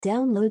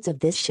Downloads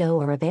of this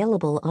show are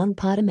available on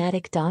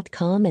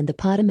Podomatic.com and the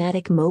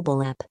Podomatic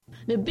mobile app.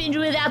 The binge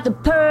without the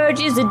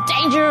purge is a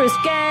dangerous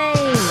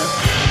game.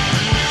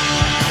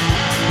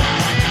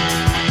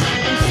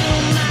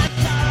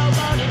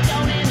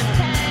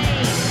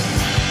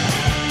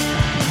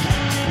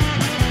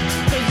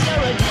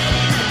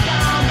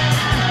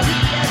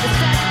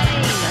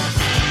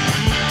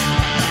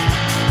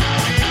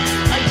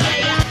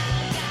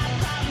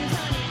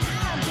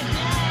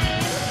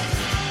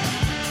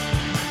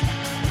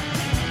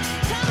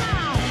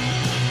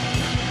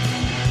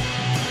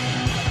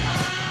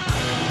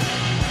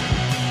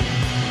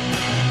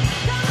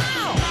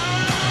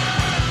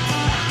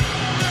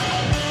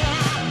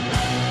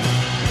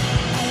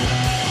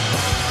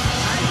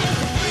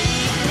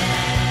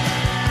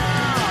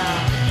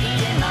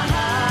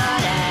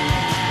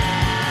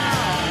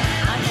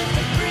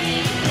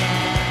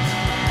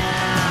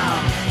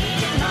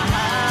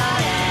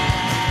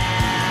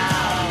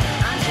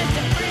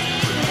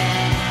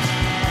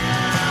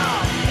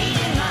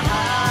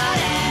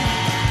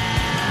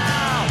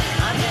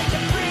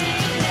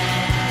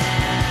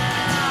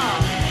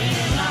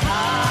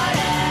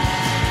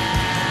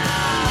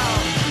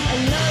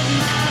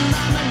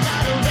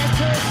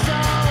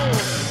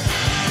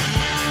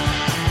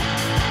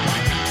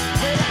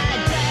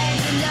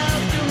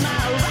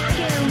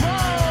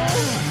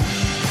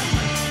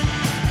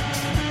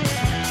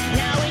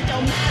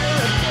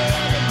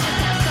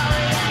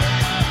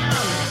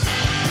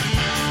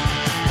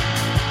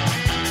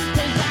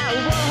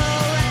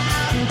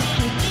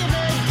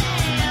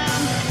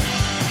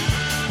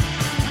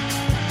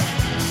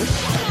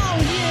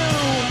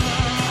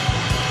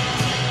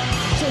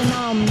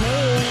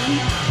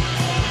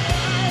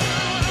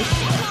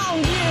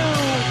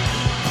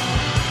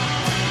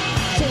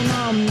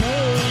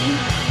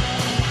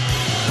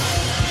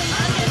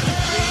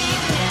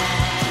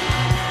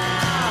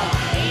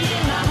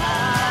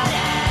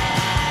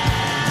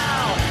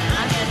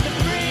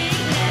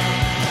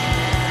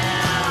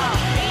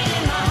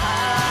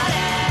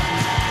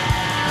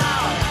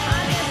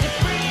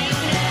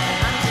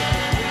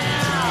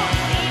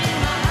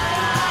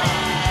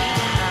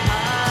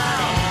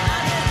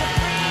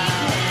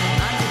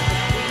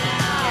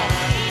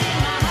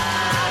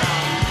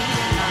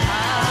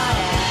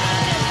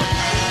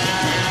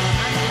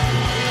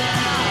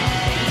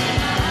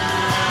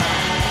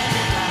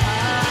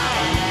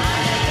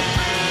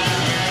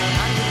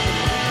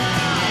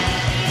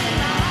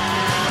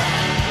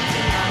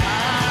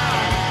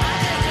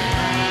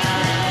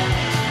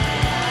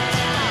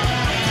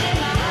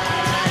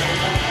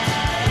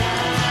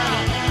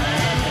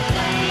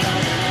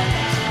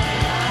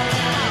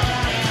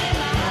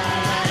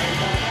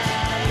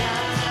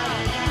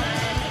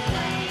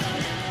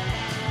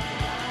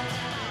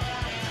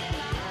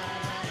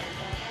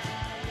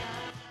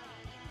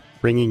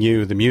 Bringing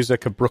you the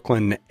music of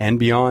Brooklyn and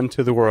beyond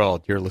to the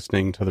world. You're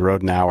listening to The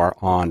Road Hour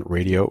on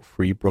Radio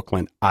Free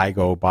Brooklyn. I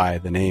go by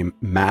the name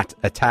Matt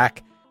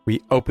Attack.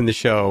 We open the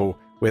show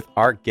with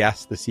our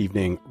guest this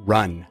evening,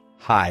 Run,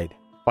 Hide,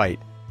 Fight,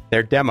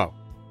 their demo.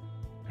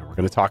 And we're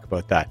going to talk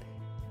about that.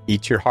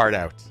 Eat Your Heart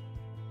Out.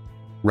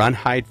 Run,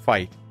 Hide,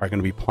 Fight are going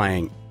to be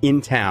playing in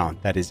town,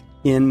 that is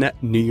in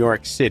New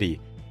York City,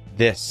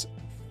 this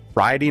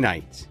Friday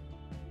night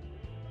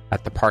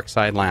at the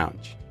Parkside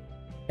Lounge.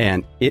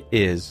 And it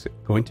is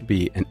going to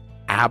be an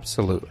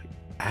absolutely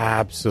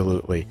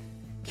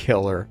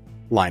killer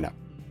lineup.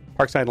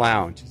 Parkside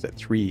Lounge is at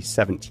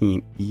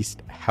 317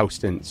 East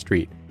Houston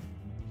Street.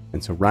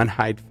 And so Run,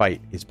 Hide, Fight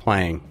is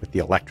playing with the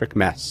Electric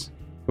Mess,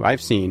 who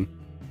I've seen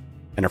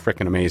and are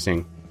freaking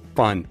amazing,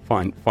 fun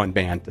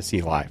band to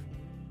see live.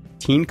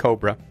 Teen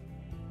Cobra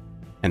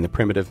and the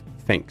Primitive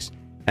Finks.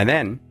 And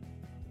then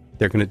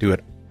they're going to do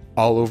it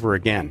all over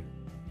again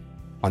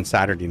on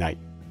Saturday night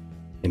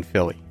in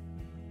Philly.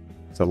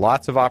 So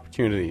lots of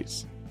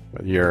opportunities,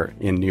 whether you're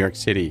in New York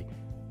City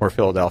or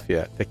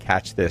Philadelphia, to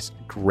catch this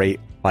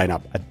great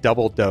lineup, a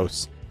double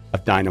dose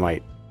of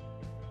dynamite,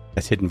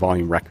 as Hidden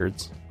Volume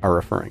Records are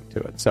referring to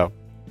it. So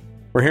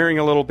we're hearing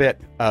a little bit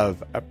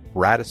of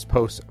Bradis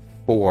Post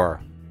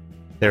 4,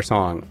 their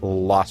song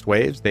Lost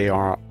Waves. They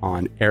are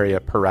on Area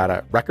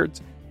Parada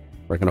Records.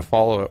 We're going to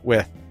follow it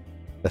with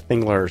the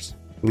Thinglers,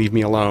 Leave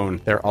Me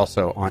Alone. They're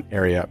also on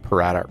Area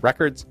Parada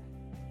Records.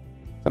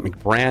 Something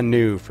brand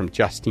new from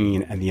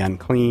Justine and the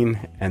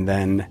Unclean, and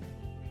then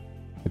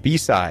the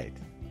B-side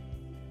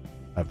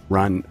of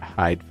Run,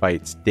 Hide,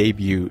 Fight's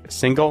debut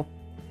single.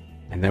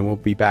 And then we'll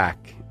be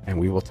back and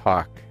we will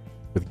talk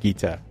with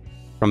Geeta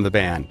from the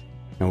band,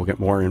 and we'll get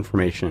more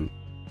information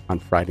on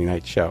Friday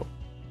night's show.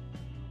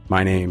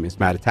 My name is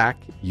Matt Attack.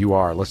 You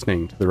are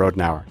listening to The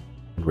Road Hour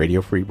on Radio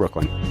Free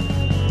Brooklyn.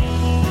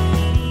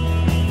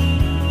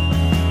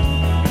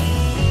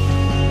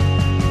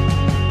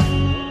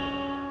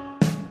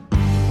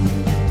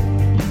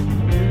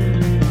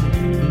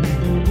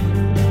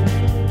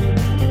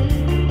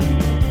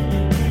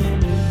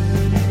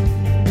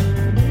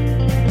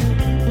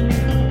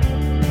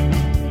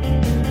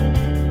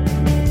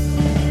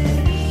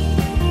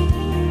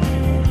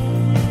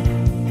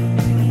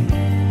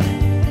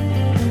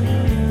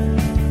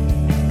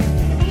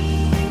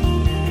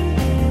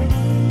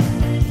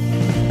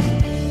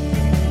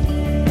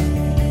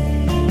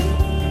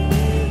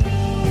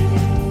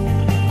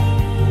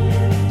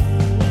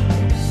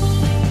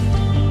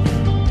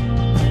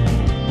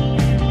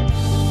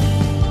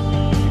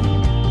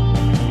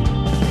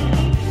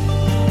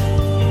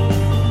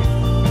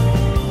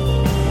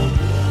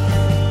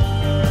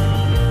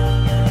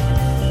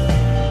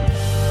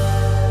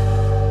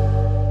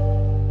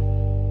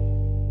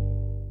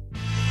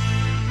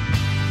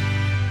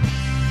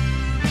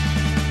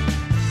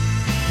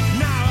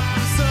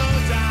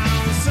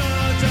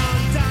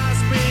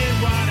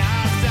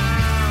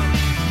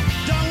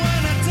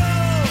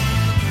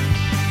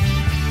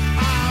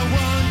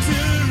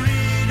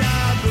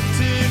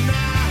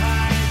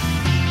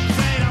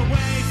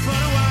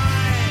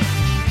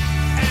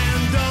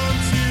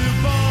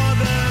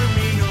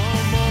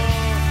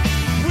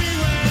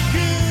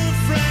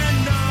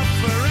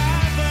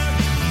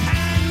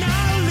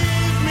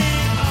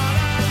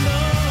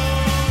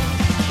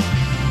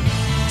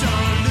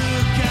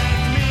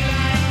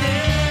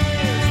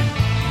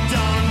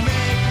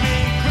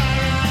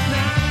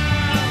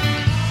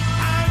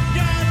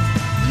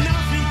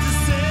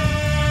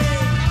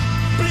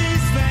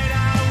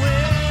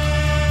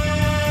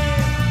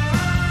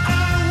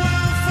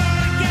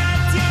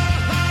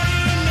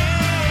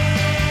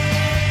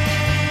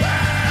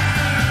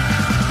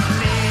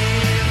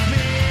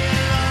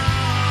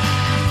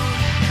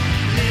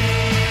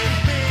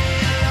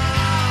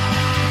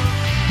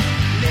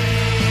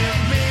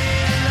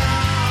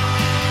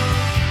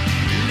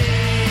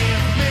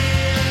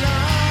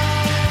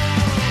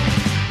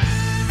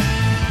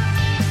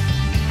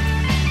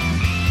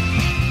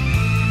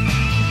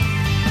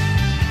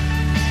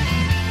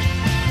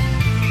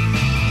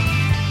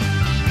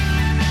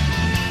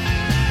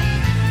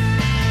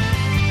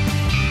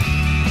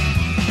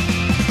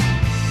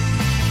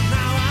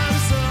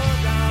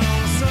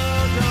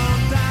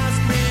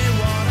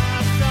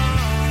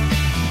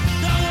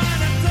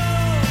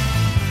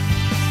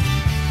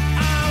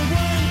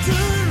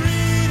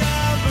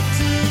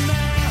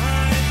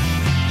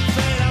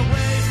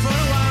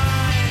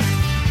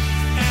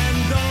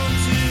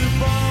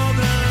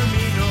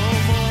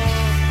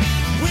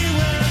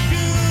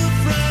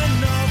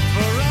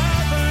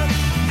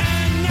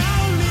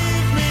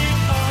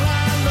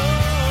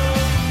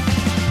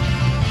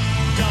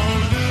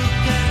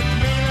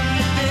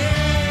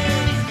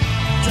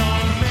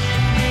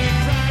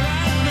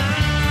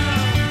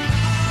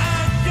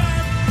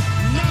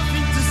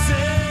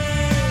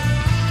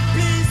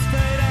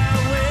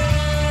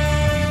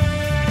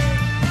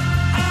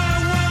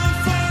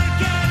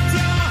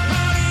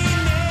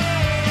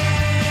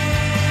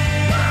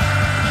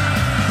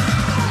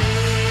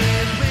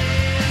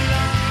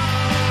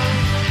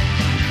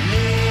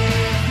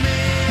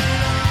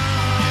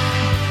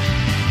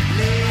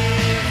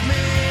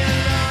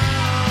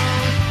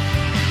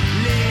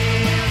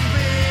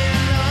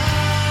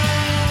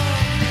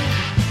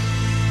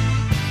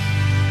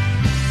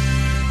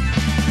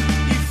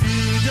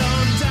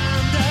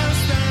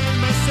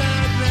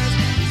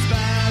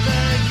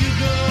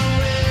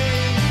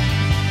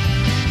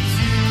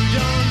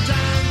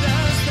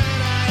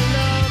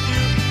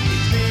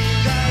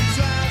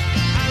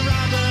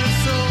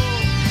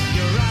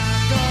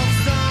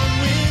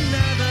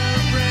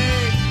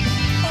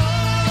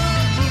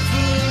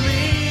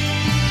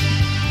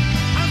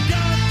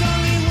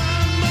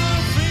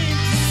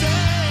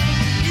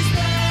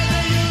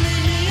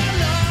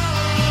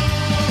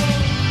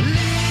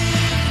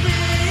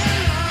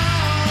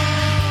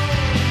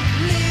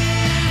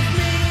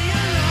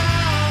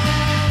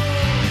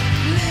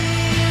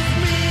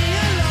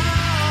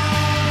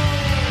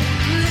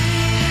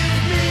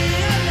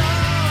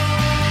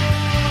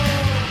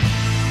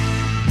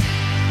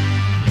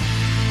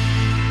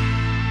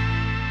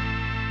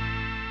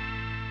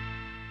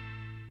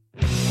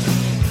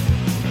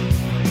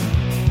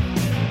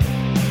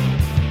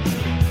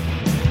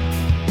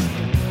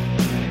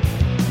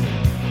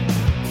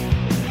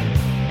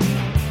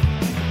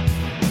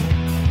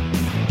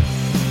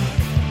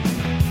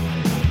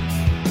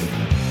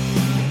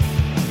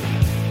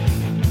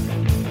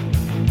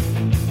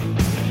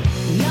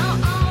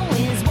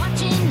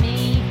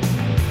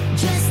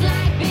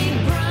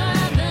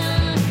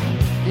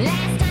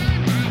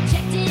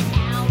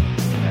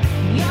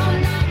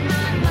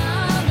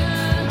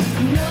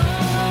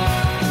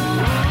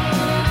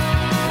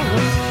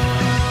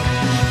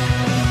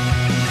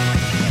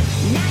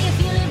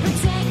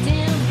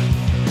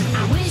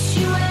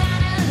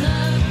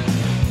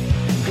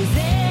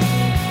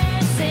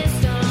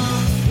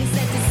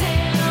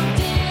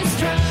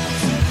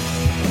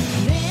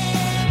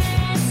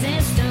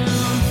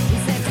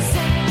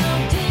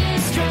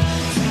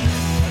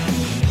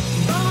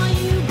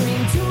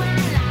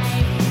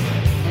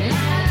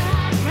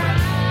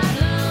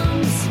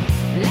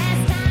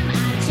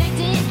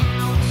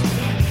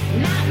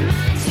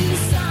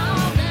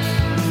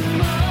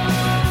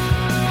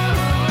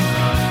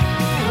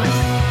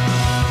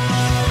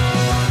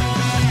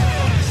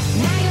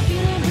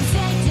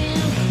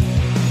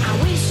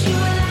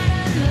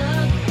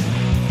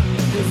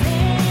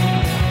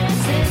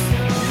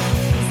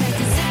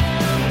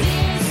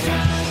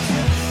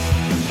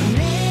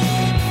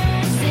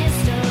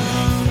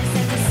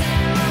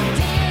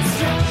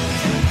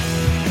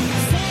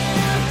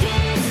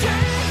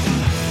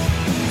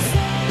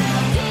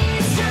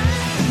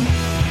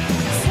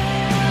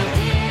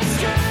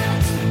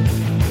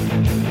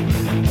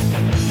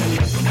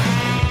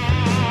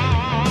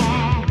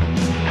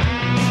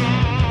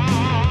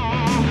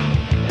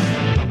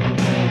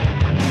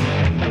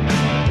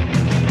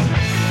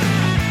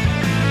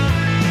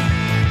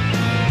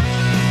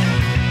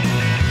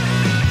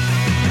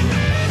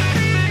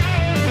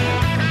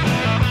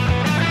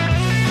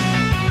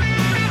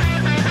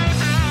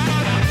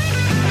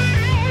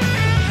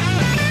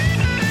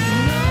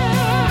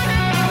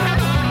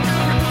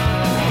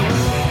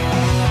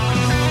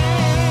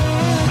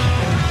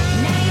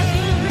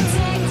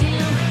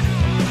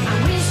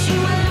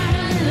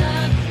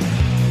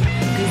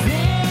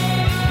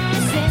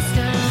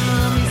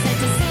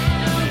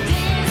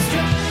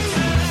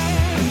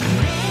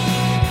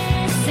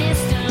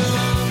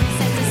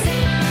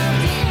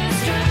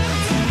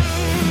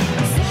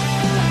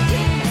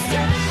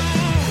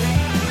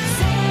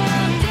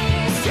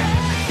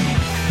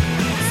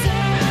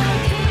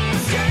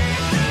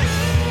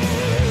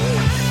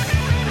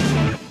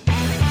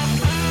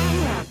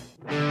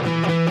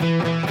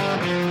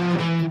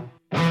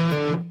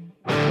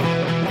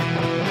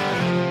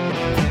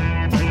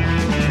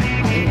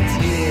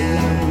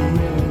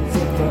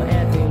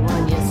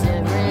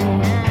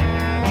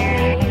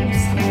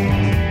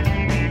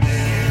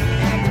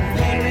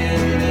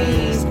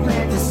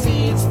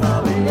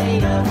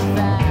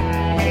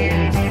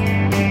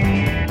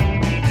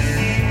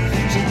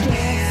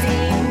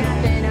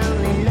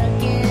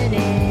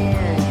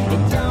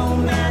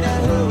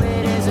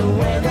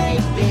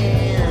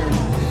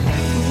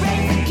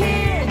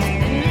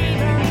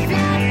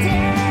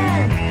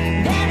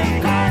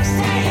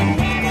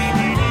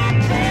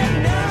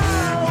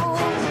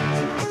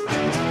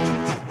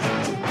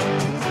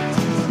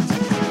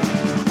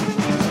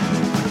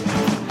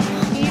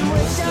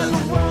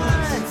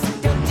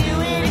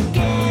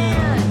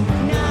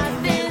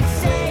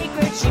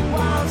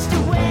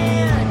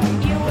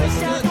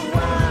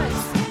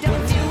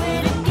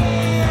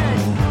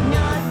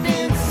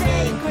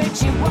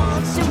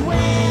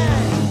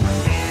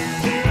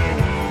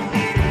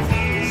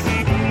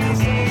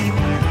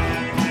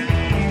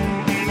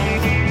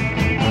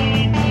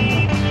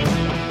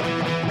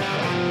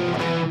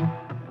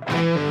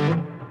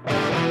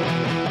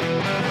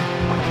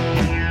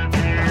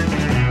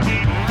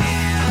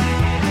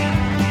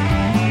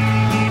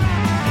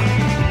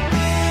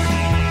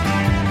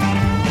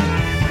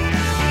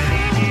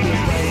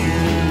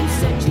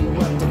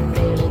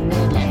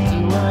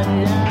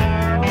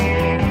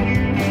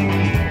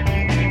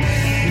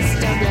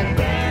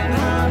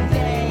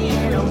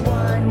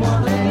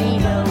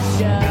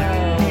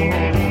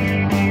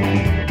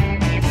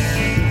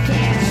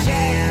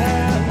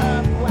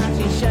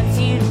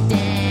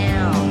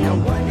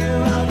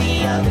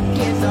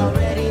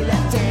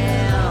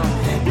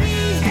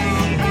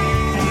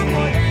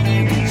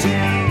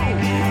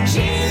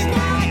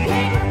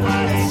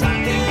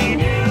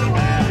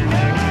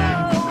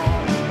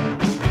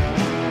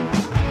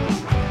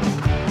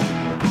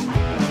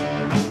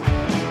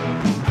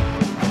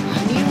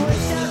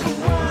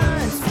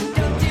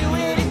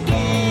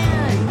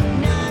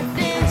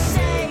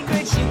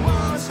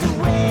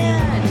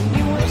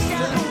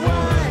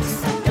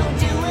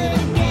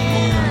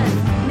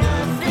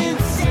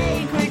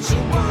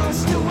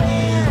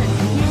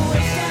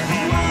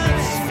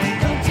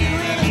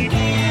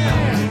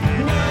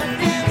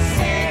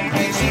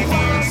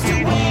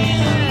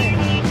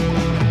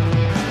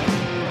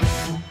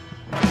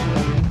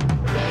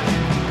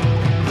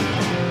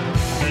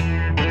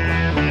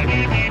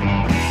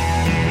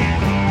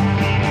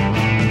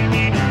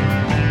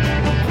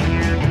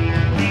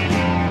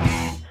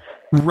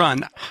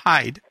 Run,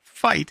 Hide,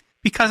 Fight,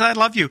 because I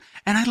love you.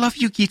 And I love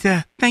you,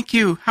 Geeta. Thank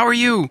you. How are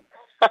you?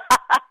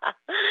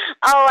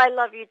 Oh, I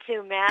love you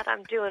too, Matt.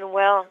 I'm doing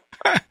well.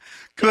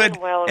 Good.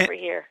 Doing well over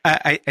here.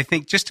 I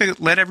think just to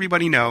let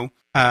everybody know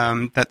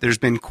that there's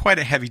been quite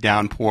a heavy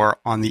downpour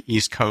on the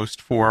East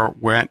Coast for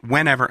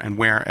whenever and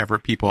wherever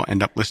people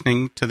end up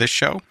listening to this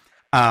show.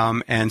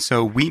 And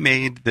so we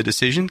made the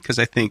decision, because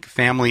I think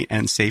family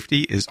and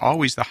safety is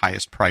always the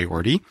highest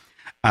priority,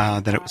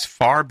 that it was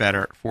far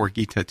better for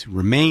Geeta to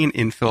remain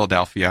in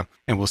Philadelphia,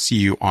 and we'll see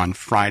you on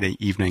Friday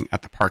evening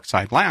at the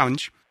Parkside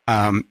Lounge.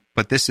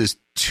 But this is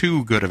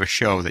too good of a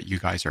show that you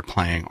guys are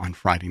playing on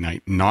Friday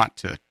night not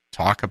to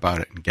talk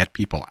about it and get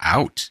people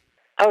out.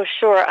 Oh,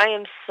 sure. I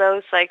am so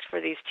psyched for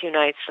these 2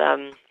 nights.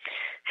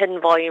 Hidden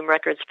Volume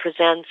Records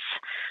presents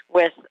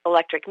with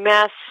Electric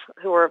Mess,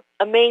 who are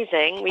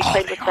amazing. We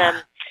played with them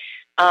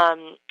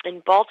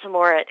in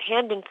Baltimore at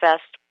Hamden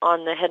Fest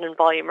on the Hidden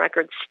Volume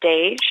Records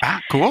stage.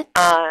 Ah, cool.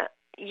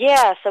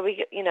 Yeah, so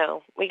we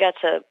got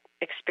to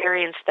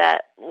experience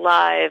that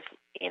live,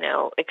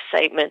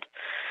 excitement.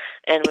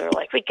 And we were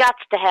like, we got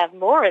to have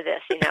more of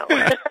this,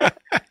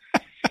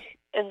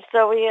 And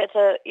so we had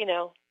to,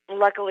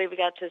 luckily we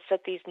got to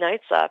set these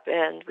nights up.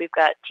 And we've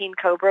got Teen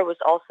Cobra was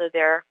also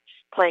there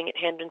playing at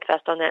Hamden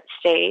Fest on that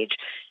stage.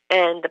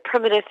 And the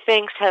Primitive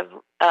Finks have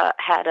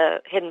had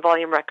a Hidden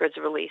Volume Records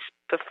release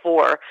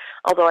before,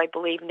 although I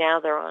believe now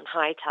they're on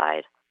High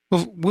Tide.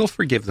 Well, we'll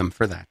forgive them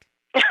for that.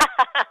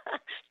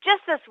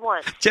 Just this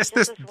once.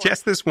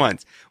 Just this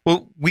once.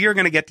 Well, we are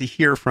going to get to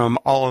hear from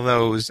all of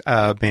those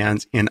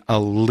bands in a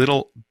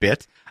little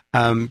bit.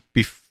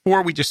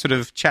 Before we just sort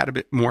of chat a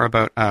bit more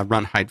about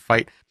Run, Hide,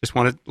 Fight, just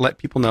want to let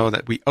people know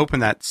that we open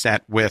that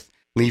set with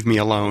Leave Me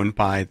Alone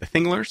by the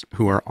Thinglers,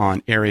 who are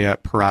on Area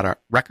Parada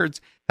Records.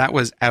 That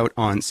was out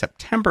on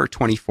September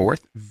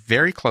 24th,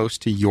 very close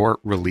to your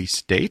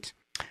release date.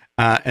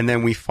 And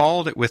then we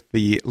followed it with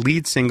the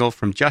lead single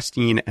from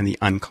Justine and the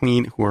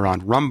Unclean, who are on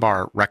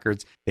Rumbar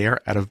Records. They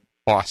are out of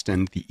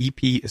Boston. The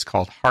EP is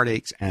called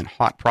Heartaches and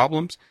Hot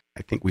Problems.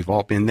 I think we've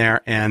all been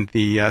there. And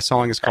the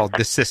song is called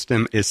The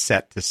System is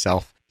Set to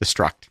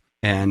Self-Destruct.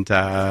 And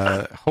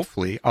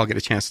hopefully I'll get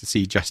a chance to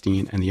see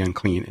Justine and the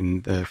Unclean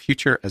in the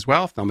future as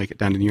well, if they'll make it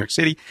down to New York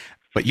City.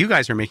 But you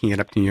guys are making it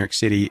up to New York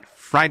City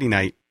Friday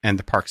night and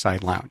the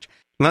Parkside Lounge.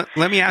 Let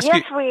me ask you.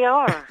 Yes, we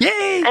are.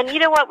 Yay! And you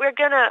know what? We're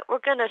gonna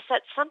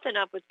set something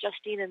up with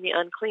Justine and the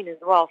Unclean as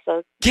well.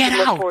 So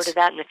look forward to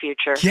that in the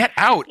future. Get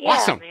out! Yeah,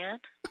 awesome, man.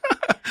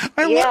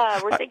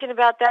 We're thinking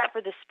about that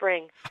for the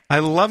spring. I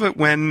love it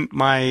when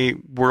my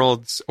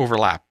worlds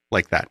overlap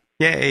like that.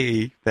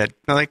 Yay! That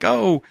like,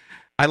 oh,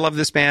 I love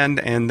this band,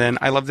 and then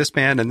I love this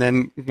band, and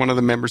then one of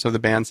the members of the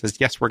band says,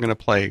 "Yes, we're going to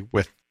play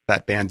with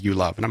that band you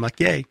love," and I'm like,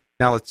 "Yay!"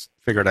 Now let's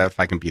figure it out if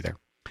I can be there.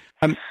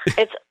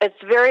 It's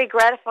very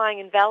gratifying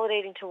and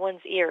validating to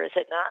one's ear, is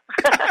it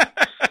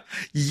not?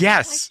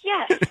 Yes.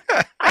 Like,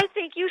 yes. I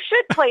think you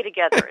should play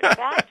together, in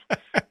fact.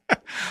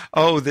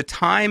 Oh, the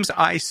times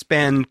I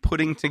spend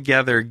putting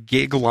together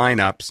gig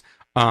lineups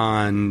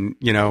on,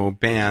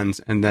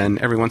 bands, and then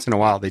every once in a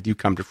while they do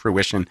come to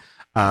fruition,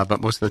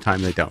 but most of the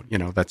time they don't.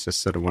 That's just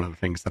sort of one of the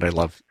things that I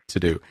love to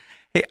do.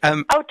 Hey,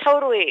 oh,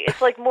 totally.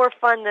 It's like more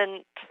fun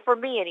than, for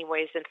me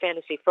anyways, than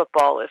fantasy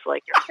football is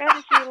like your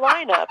fantasy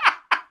lineup.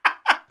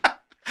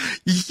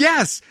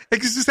 Yes,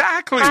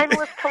 exactly.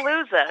 Timeless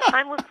Palooza.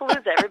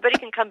 Everybody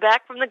can come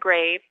back from the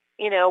grave.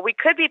 We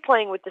could be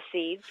playing with the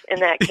seeds in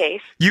that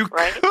case. You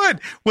right? could.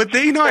 Would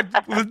they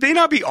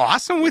not be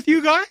awesome with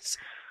you guys?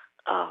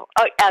 Oh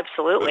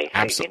absolutely.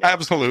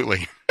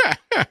 Absolutely.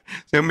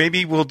 So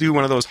maybe we'll do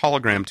one of those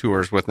hologram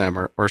tours with them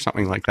or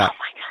something like that. Oh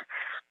my God.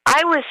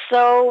 I was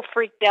so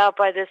freaked out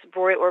by this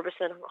Roy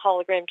Orbison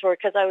hologram tour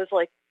because I was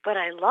like, but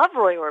I love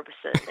Roy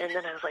Orbison. And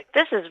then I was like,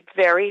 this is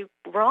very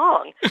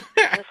wrong.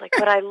 I was like,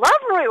 but I love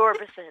Roy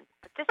Orbison.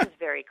 But this is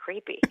very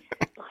creepy.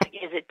 Like,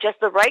 is it just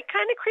the right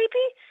kind of creepy?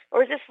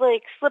 Or is this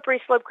like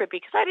slippery slope creepy?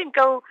 Because I didn't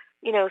go,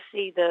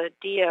 see the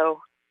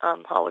Dio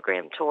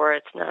hologram tour.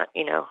 It's not,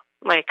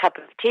 my cup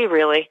of tea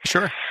really.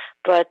 Sure.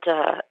 But,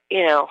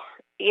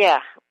 yeah.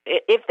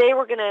 If they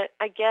were going to,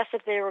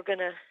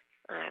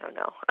 I don't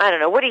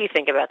know. What do you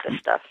think about this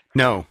stuff?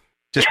 No,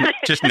 just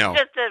no.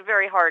 Just a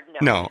very hard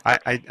no.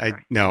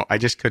 No, I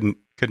just couldn't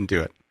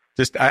do it.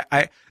 Just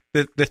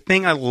the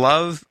thing I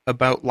love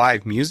about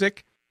live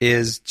music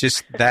is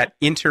just that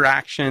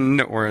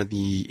interaction or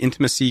the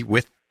intimacy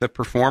with the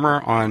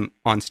performer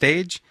on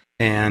stage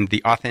and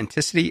the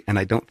authenticity. And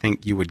I don't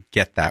think you would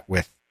get that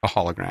with a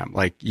hologram.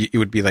 Like it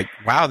would be like,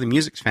 wow, the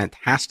music's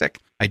fantastic.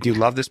 I do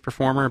love this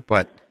performer,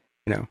 but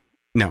no.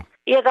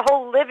 Yeah, the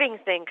whole living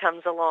thing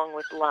comes along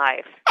with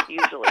live,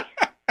 usually.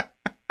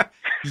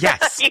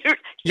 Yes.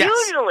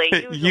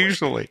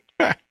 Usually.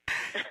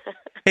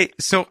 Hey,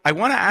 so I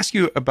want to ask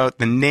you about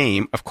the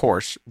name, of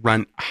course,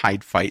 Run,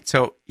 Hide, Fight.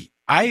 So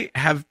I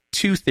have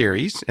two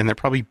theories, and they're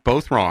probably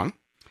both wrong.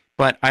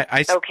 But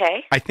I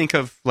think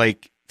of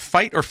like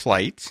fight or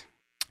flight.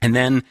 And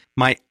then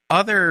my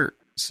other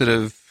sort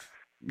of,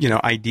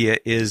 idea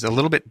is a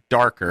little bit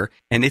darker,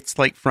 and it's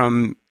like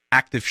from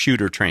active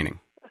shooter training.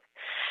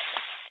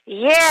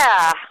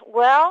 Yeah,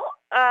 well,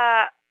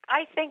 I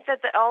think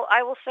that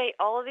I will say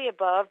all of the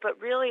above, but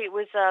really it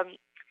was, I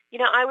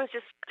was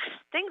just,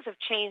 things have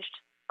changed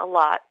a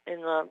lot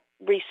in the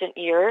recent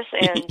years,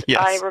 and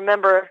Yes. I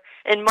remember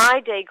in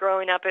my day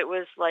growing up, it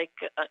was like,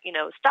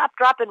 stop,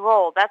 drop, and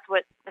roll. That's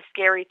what the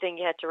scary thing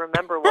you had to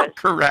remember was.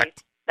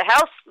 Correct. The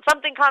house,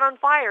 something caught on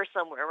fire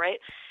somewhere, right?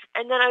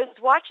 And then I was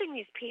watching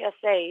these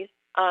PSAs.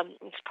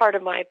 It's part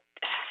of my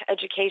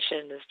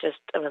education is just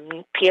I'm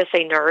a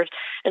PSA nerd.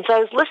 And so I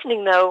was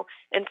listening, though,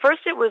 and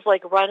first it was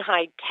like Run,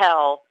 Hide,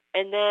 Tell.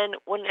 And then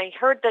when I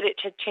heard that it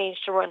had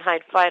changed to Run,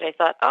 Hide, Fight, I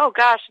thought, oh,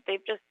 gosh,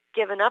 they've just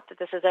given up that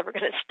this is ever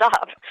going to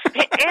stop.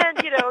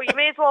 And, you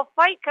may as well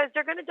fight because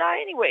they're going to die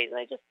anyways. And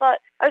I just thought,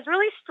 I was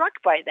really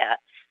struck by that.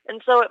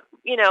 And so, at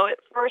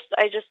first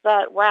I just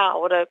thought, wow,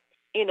 what a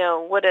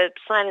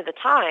sign of the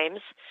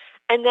times.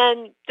 And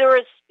then there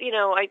was,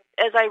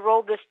 as I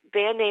rolled this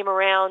band name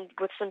around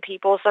with some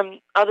people, some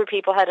other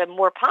people had a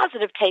more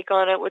positive take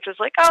on it, which was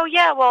like, oh,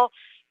 yeah, well,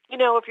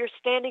 if you're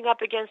standing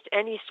up against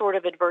any sort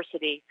of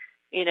adversity,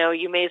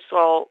 you may as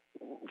well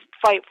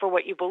fight for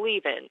what you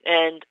believe in.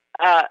 And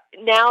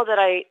now that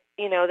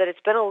that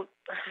it's been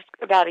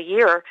about a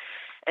year,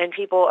 and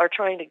people are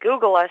trying to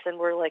Google us, and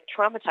we're like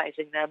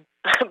traumatizing them.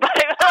 But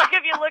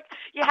if you look,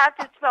 you have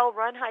to spell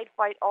Run, Hide,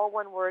 Fight, all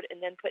one word, and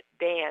then put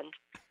band.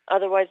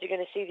 Otherwise, you're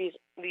going to see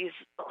these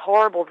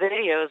horrible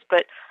videos.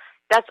 But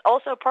that's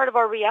also part of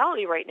our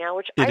reality right now,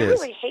 which I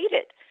really hate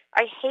it.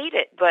 I hate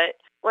it, but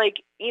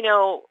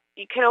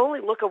you can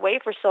only look away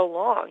for so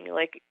long.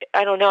 Like,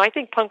 I don't know. I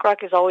think punk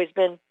rock has always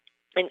been,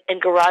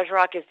 and garage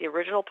rock is the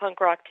original punk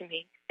rock to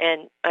me,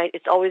 and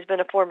it's always been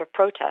a form of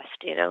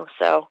protest.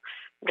 So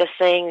I'm just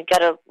saying, you got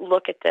to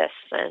look at this,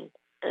 and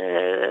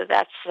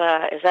that's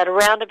is that a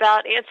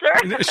roundabout answer?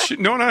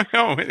 No.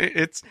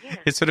 It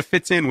sort of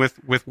fits in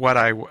with what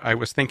I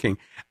was thinking.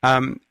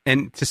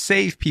 And to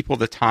save people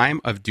the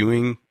time of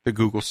doing the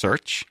Google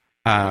search,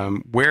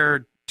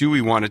 where do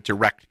we want to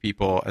direct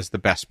people as the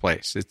best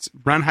place? It's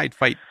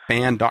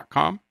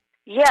RunHideFightBand.com?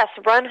 Yes,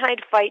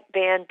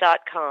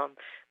 RunHideFightBand.com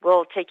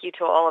will take you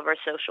to all of our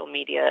social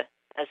media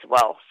as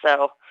well.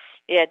 So,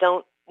 yeah,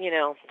 don't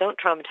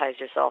traumatize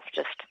yourself.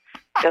 Just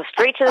go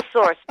straight to the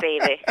source,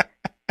 baby.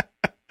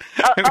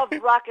 Of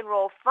rock and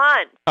roll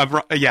fun. Of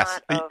rock and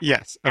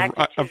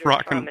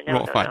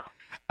roll fun.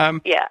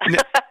 Yeah.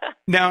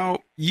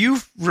 Now,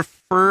 you've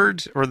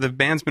referred, or the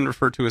band's been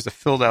referred to as a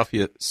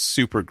Philadelphia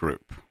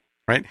supergroup,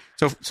 right?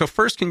 So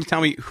first, can you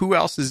tell me who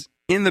else is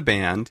in the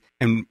band?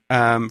 And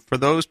for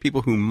those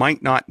people who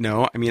might not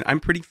know, I mean,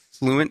 I'm pretty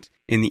fluent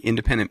in the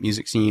independent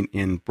music scene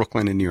in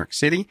Brooklyn and New York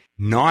City,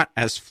 not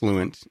as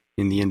fluent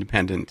in the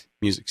independent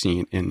music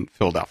scene in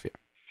Philadelphia.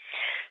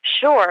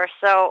 Sure.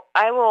 So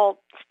I will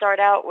start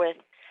out with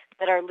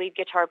that our lead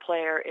guitar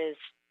player is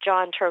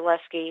John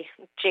Terlesky,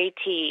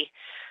 JT,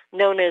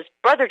 known as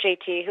Brother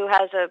JT, who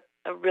has a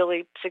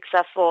really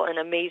successful and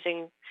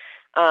amazing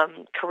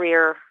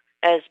career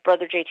as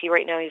Brother JT.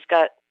 Right now he's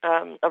got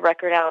a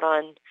record out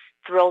on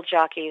Thrill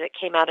Jockey that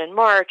came out in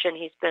March, and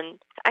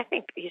I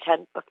think he's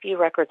had a few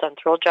records on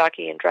Thrill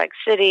Jockey and Drag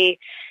City.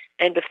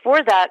 And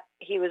before that,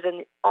 he was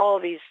in all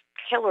of these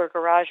killer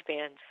garage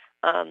bands,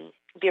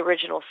 the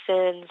Original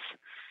Sins,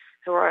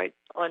 who are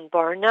on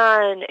Bar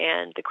None,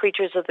 and the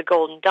Creatures of the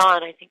Golden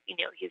Dawn. I think,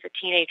 he's a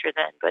teenager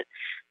then, but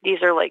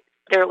they're like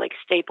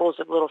staples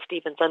of Little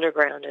Steven's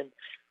Underground. And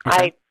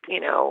okay.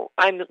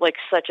 I'm like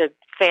such a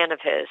fan of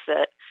his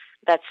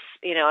that's,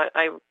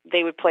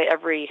 they would play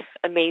every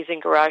amazing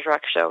garage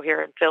rock show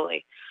here in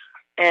Philly.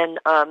 And,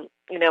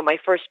 my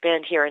first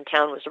band here in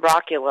town was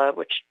Rockula,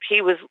 which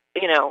he was,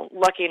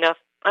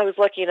 I was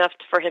lucky enough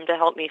for him to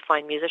help me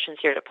find musicians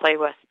here to play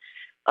with.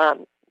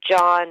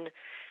 John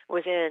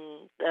was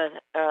in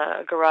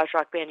a garage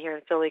rock band here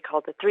in Philly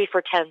called the 3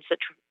 for 10s that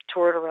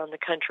toured around the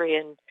country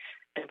and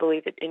I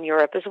believe in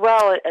Europe as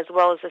well as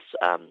this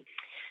a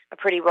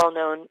pretty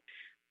well-known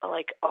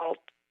I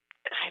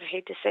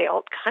hate to say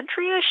alt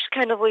country-ish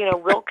kind of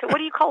Wilco. What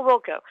do you call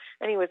Wilco?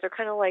 Anyways, they're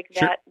kind of like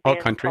sure. that Alt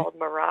band country. Called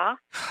Marat.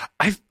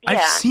 I've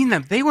seen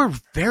them. They were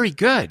very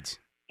good.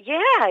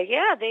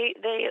 Yeah, they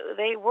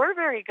were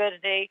very good.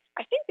 I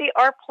think they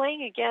are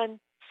playing again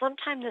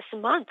sometime this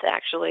month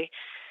actually.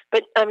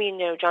 But,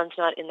 John's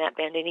not in that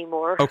band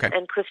anymore. Okay.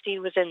 And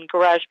Christine was in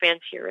garage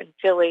bands here in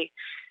Philly,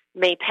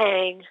 May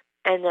Pang.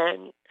 And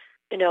then,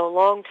 a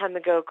long time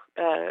ago,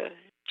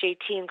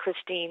 JT and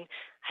Christine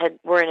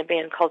were in a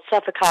band called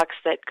Suffocox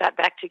that got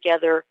back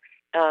together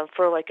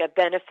for like a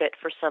benefit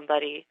for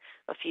somebody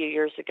a few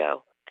years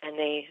ago. And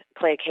they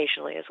play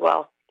occasionally as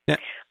well. Yeah.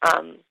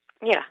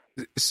 Yeah.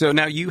 So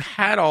now you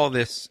had all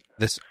this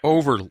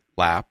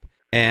overlap,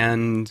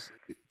 and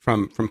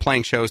from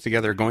playing shows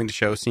together, going to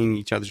shows, seeing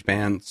each other's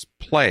bands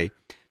play.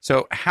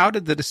 So how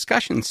did the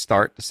discussion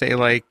start to say,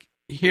 like,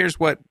 here's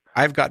what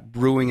I've got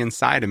brewing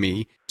inside of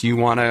me. Do you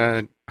want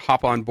to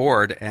hop on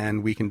board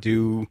and we can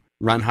do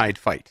Run, Hide,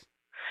 Fight?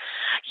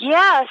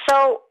 Yeah,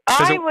 so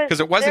Because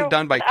it wasn't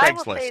done by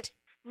Craigslist.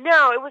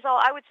 No, it was all.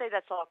 I would say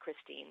that's all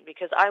Christine,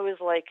 because I was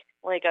like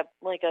a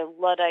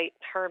Luddite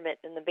hermit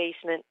in the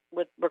basement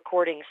with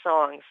recording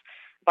songs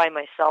by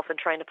myself and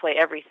trying to play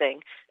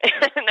everything.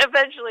 And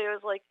eventually, it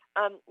was like,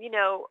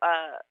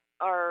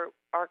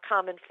 our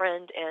common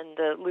friend and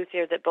the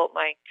luthier that built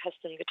my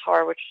custom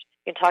guitar, which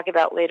we can talk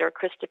about later,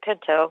 Chris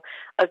DePinto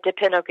of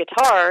DePinto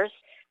Guitars,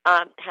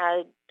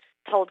 had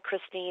told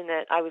Christine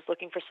that I was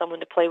looking for someone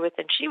to play with,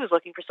 and she was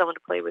looking for someone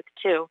to play with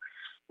too.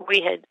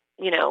 We had,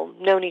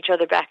 known each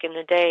other back in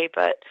the day,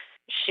 but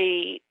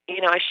she,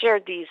 I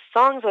shared these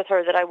songs with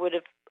her that I would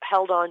have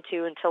held on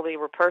to until they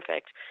were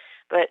perfect.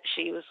 But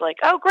she was like,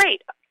 "Oh,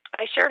 great.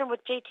 I shared them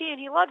with JT and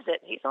he loves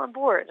it. He's on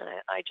board." And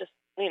I just,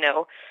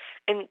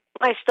 and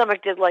my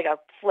stomach did like a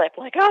flip,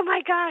 like, "Oh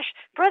my gosh,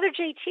 brother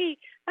JT,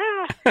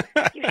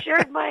 you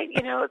shared my,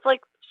 it's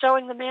like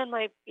showing the man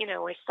my,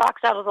 my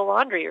socks out of the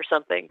laundry or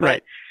something." But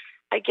Right.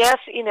 I guess,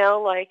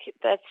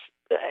 that's,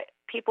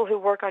 people who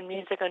work on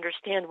music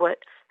understand what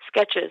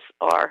sketches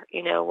are,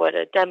 what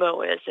a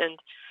demo is.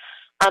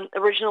 And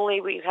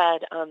originally we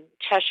had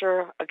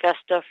Cheshire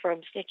Augusta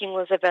from Sneaking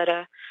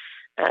Lizaveta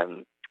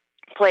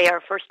play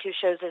our first two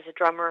shows as a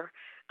drummer.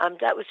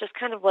 That was just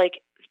kind of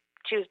like,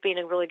 she was being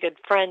a really good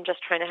friend,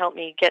 just trying to help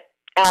me get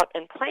out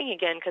and playing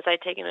again, because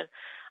I'd taken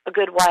a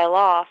good while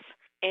off.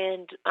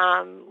 And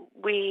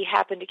we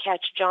happened to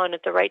catch John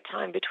at the right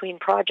time between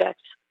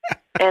projects.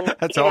 And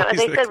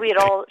they said we had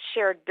all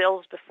shared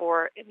bills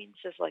before. I mean,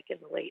 this is like in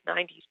the late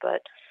 90s,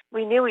 but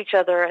we knew each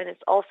other. And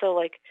it's also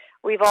like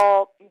we've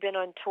all been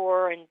on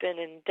tour and been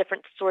in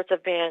different sorts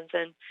of bands.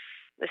 And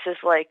this is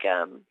like,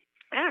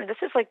 this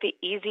is like the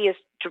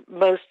easiest,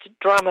 most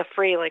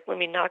drama-free, like, let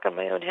me knock on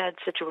my own head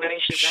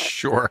situation.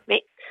 Sure.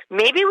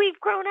 Maybe we've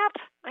grown up.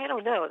 I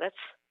don't know.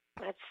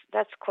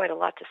 That's quite a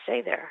lot to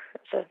say there.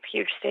 It's a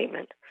huge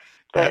statement.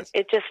 But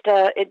it just,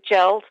 it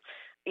gelled.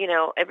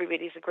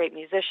 Everybody's a great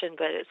musician,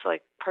 but it's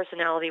like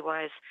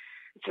personality-wise,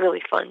 it's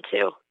really fun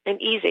too,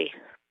 and easy.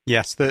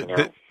 Yes,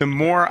 the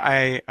more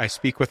I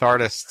speak with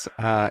artists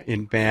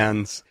in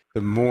bands,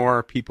 the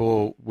more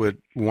people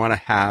would want to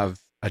have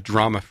a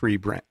drama-free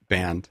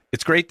band.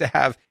 It's great to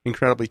have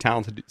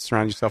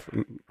surround yourself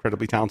with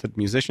incredibly talented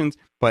musicians,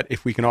 but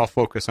if we can all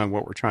focus on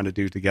what we're trying to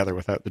do together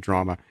without the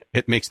drama,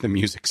 it makes the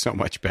music so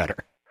much better.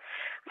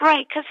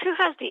 Right, because who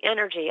has the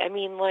energy? I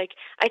mean, like,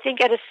 I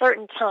think at a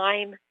certain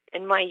time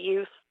in my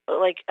youth,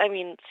 like, I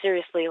mean,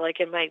 seriously, like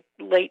in my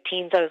late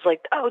teens, I was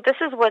like, "Oh, this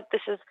is what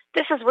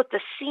the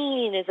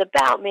scene is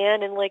about,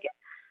 man." And like,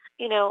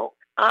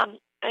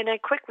 and I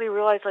quickly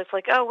realized, I was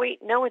like, "Oh, wait,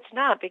 no, it's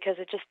not," because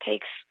it just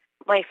takes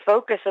my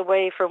focus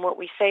away from what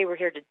we say we're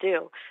here to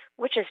do,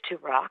 which is to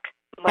rock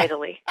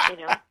mightily,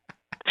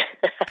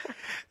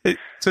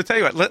 So tell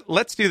you what,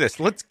 let's do this.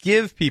 Let's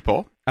give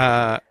people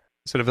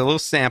sort of a little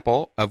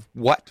sample of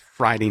what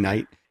Friday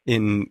night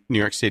in New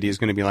York City is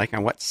going to be like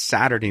and what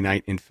Saturday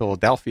night in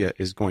Philadelphia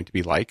is going to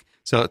be like.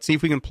 So let's see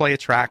if we can play a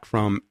track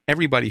from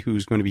everybody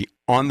who's going to be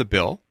on the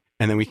bill,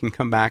 and then we can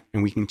come back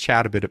and we can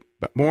chat a bit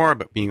more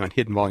about being on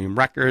Hidden Volume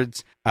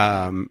Records.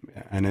 And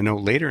I know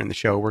later in the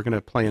show, we're going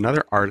to play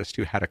another artist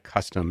who had a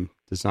custom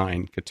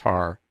designed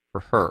guitar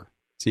for her.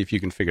 See if you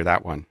can figure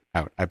that one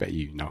out. I bet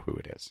you know who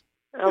it is.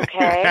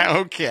 Okay.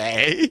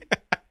 Okay.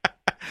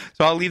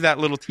 So I'll leave that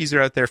little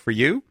teaser out there for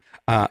you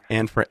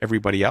and for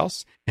everybody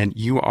else. And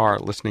you are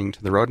listening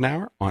to The Rodent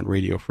Hour on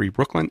Radio Free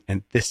Brooklyn,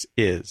 and this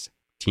is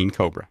Teen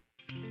Cobra.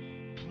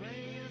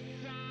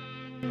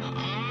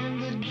 Rock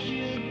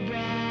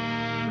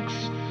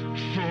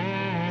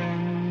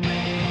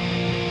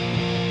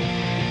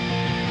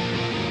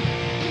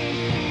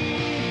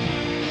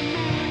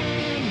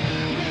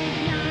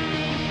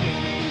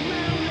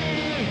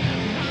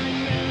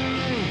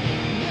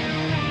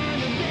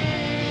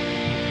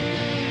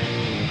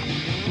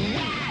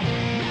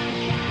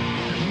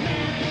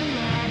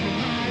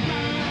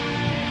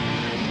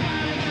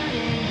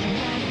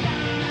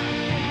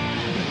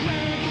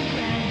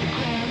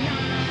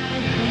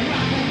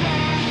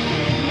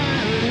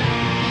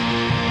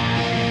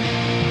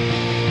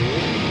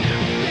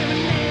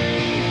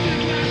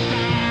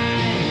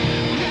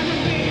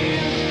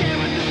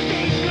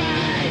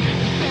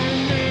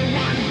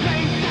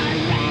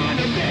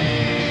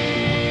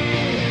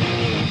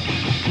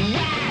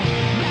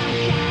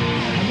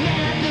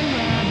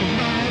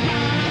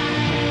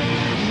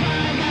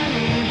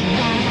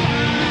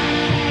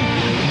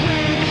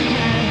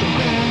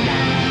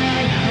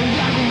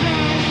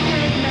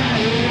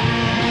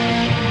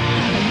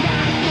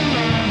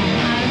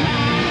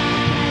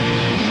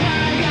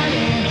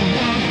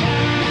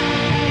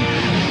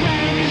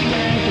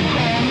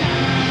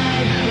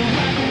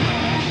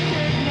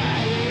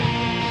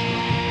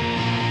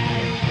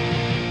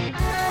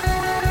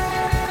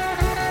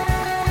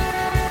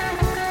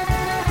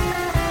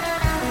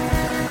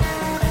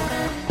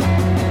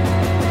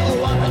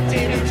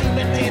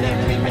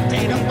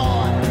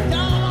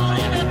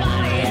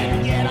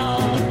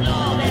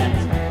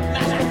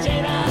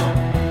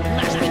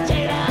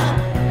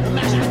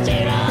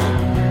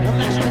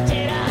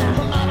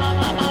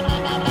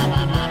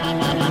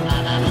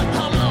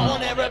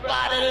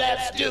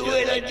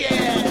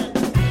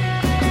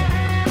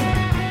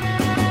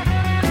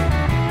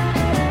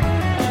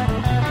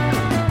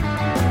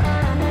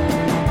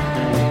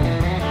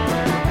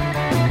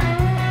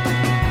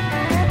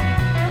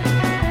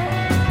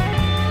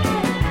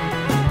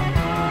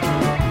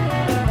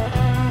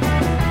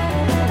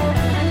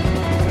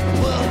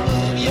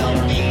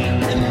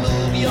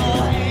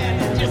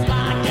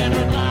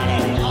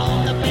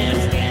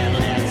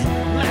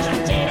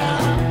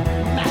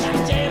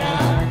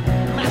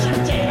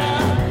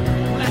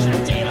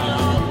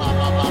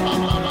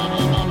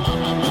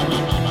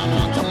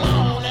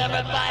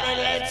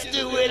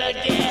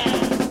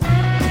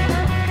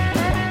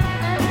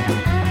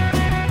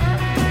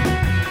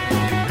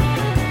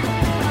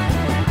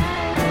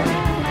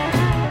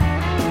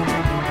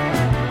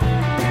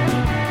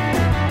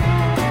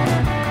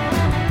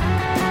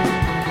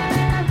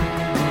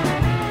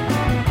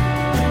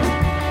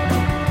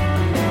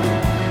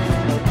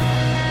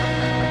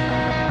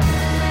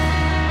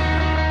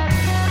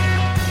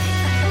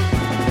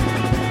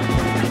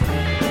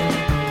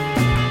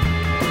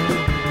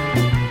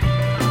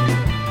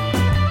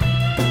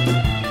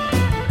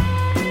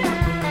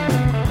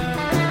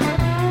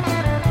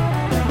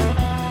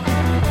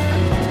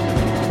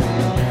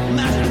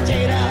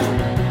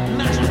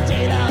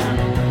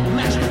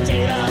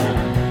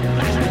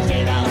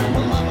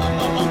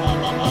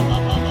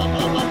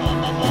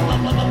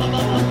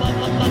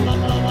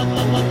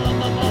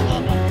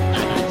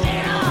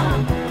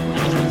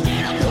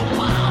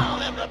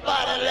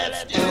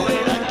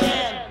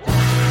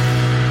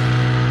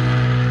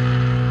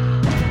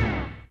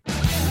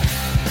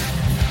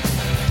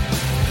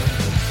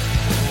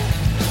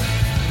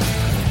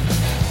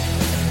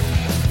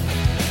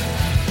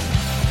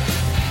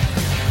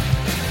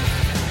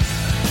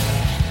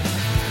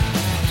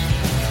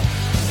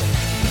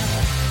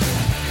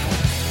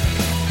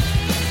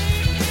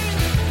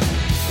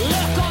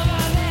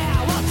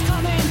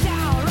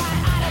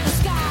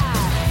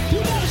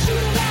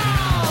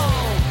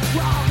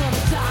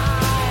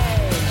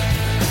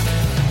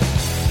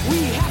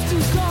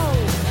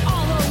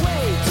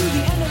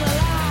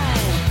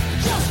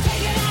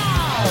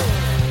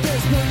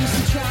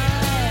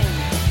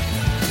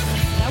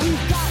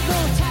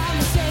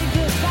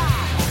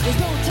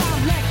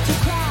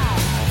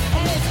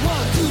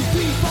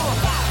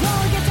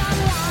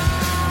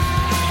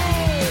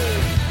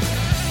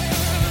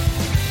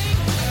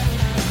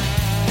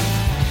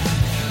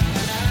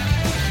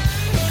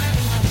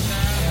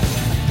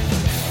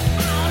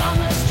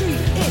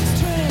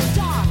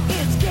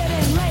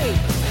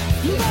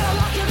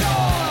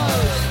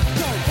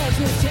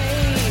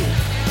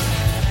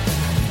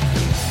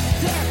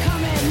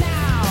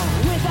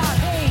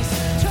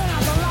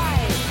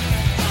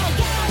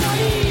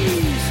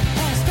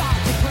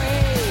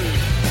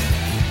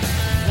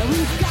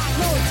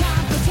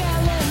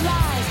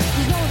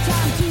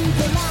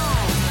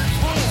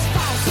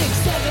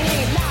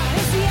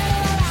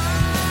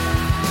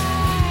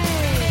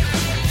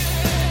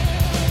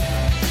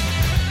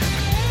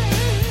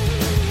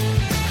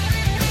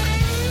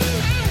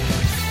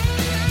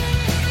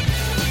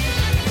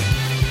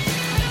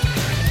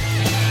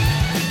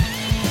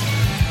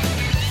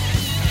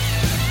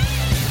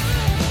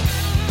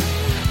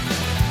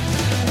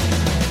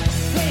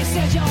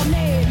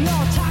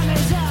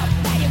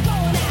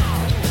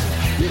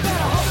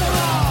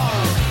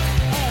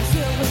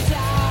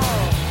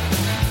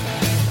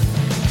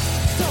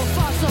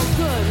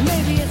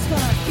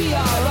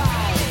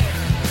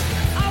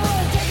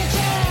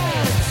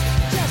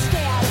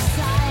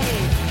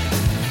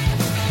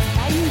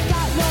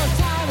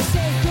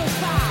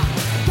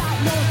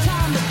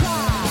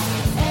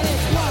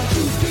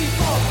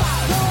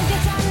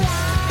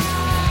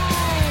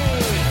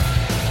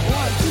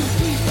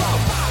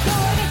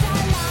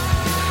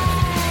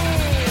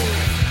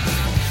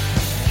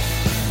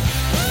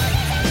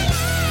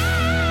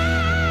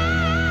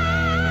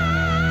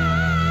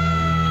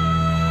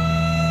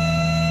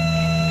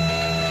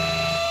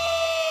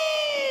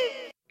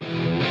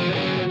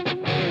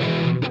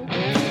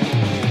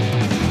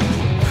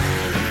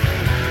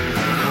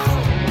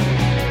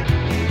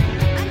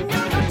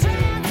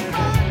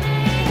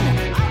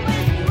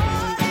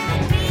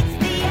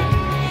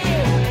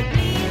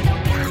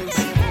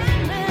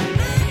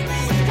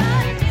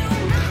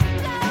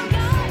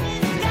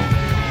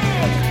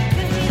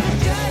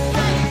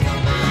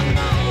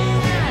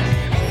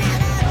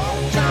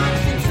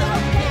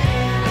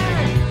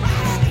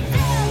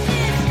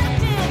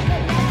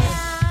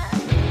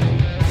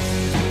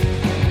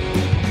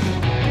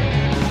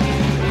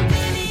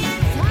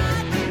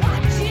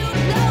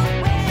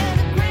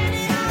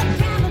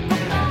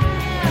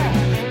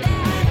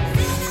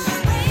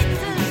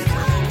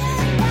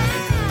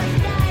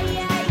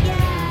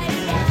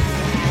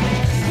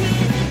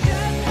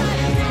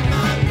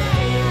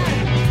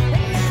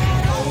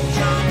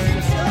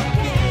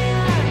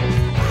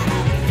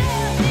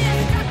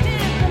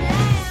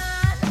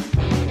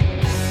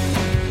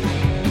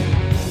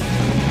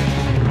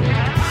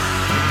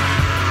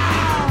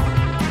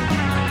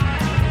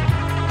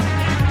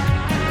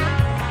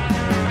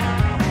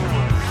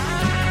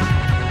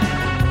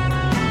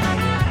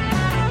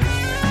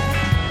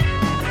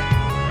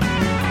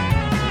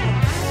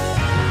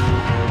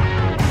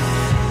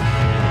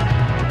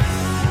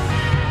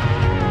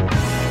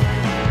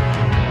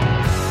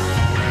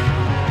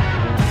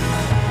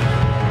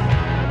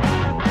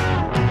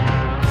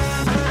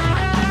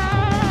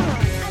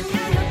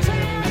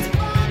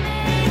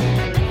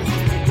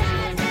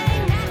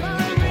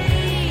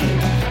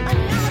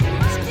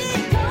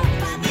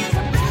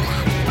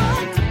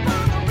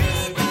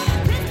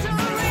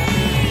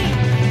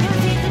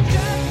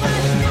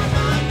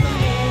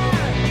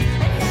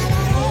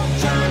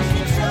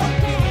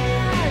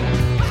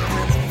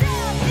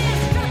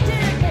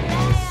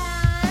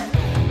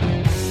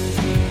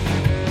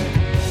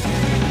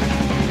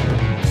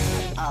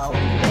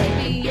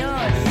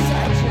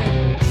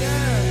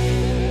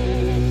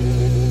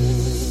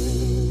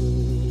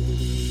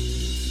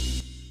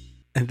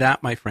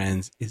That, my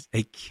friends, is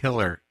a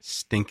killer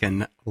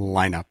stinking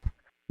lineup.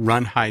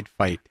 Run, Hide,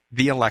 Fight,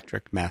 The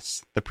Electric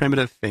Mess, The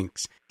Primitive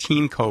Finks,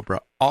 Team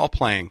Cobra, all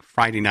playing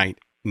Friday night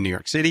in New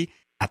York City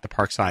at the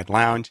Parkside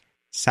Lounge,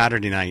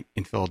 Saturday night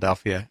in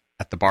Philadelphia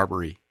at the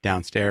Barbary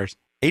downstairs.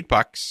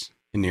 $8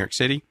 in New York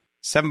City,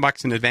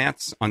 $7 in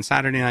advance on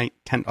Saturday night,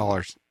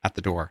 $10 at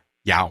the door.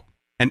 Yow.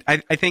 And I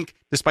think,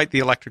 despite the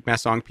Electric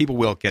Mess song, people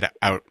will get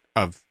out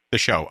of the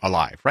show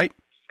alive, right?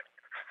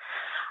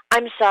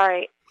 I'm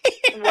sorry.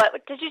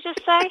 What did you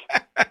just say?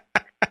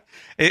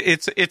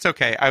 It's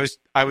okay. I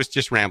was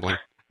just rambling.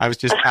 I was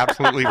just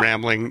absolutely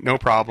rambling. No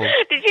problem.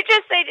 Did you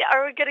just say,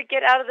 are we going to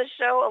get out of the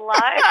show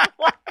alive?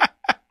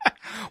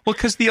 Well,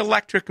 because the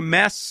Electric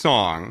Mess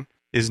song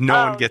is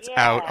no one gets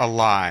out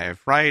alive,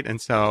 right?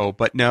 And so,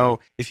 but no,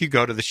 if you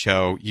go to the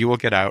show, you will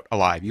get out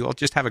alive. You will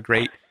just have a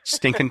great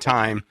stinking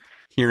time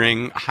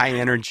hearing high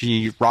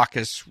energy,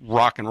 raucous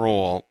rock and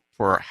roll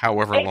for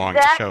however long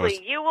the show is.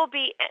 Exactly. You will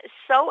be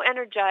so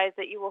energized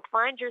that you will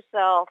find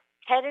yourself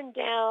heading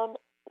down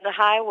the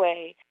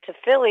highway to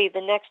Philly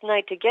the next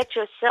night to get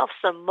yourself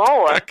some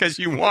more. Because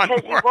you want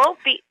more.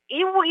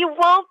 You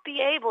won't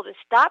be able to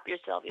stop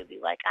yourself. You'll be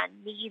like, I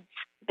need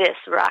this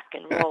rock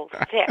and roll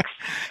fix.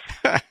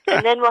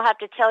 And then we'll have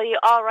to tell you,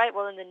 all right,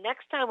 well, then the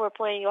next time we're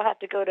playing, you'll have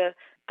to go to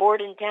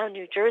Bordentown,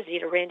 New Jersey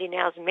to Randy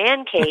Now's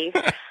Man Cave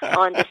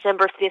on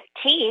December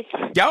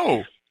 15th.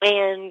 Yo!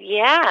 And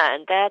yeah,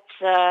 and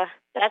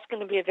that's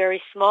going to be a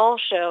very small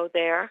show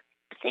there.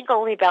 I think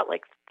only about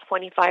like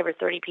 25 or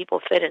 30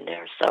 people fit in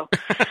there. So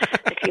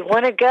if you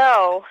want to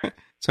go,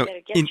 so you got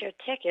to get your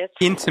tickets.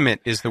 Intimate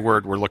is the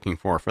word we're looking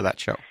for that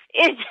show.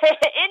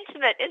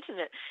 Intimate.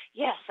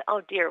 Yes.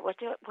 Oh dear. What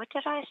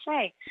did I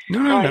say?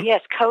 No.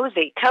 Yes,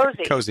 cozy.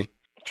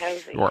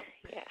 Sure.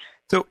 Yeah.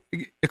 So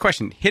a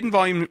question, Hidden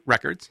Volume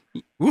Records.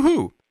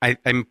 Woohoo.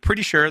 I'm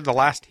pretty sure the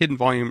last Hidden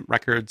Volume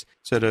Records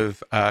sort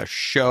of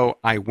show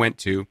I went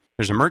to,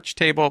 there's a merch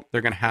table.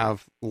 They're going to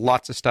have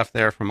lots of stuff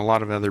there from a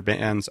lot of other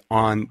bands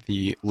on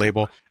the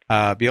label.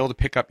 Be able to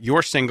pick up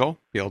your single,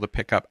 be able to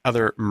pick up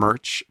other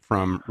merch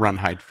from Run,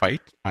 Hide,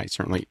 Fight. I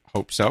certainly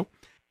hope so.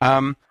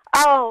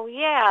 Oh,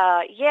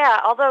 yeah.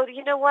 Although,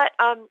 you know what?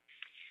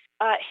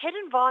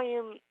 Hidden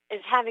Volume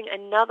is having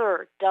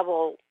another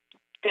double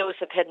dose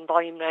of Hidden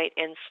Volume night,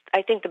 and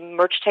I think the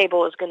merch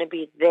table is going to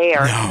be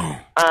there. No.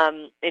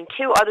 In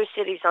two other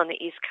cities on the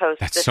East Coast.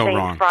 That's the so same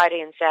wrong.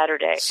 Friday and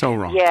Saturday. So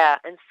wrong. Yeah,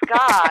 and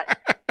Scott,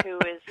 who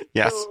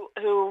Yes.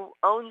 who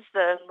runs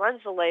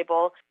the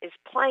label, is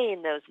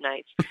playing those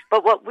nights.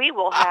 But what we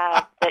will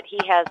have that he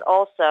has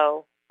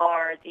also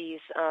are these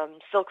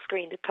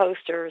silkscreened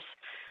posters,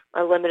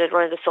 a limited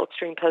run of the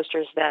silkscreen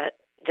posters that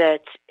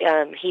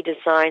he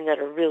designed that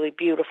are really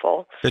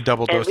beautiful. The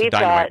double dose of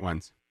Dynamite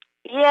ones.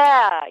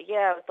 Yeah,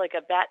 it's like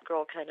a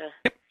Batgirl kind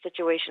of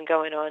situation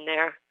going on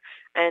there.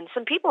 And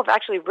some people have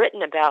actually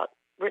written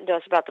to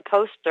us about the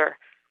poster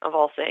of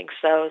all things.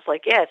 So it's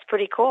like, yeah, it's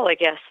pretty cool, I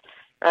guess.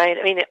 I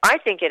mean, I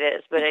think it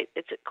is, but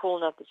it's cool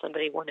enough that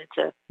somebody wanted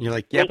to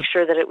make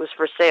sure that it was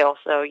for sale.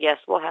 So yes,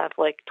 we'll have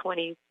like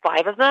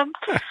 25 of them.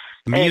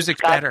 The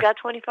music's better. Got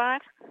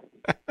 25.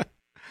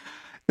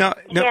 No.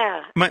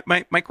 Yeah.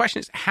 My question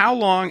is, how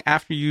long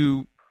after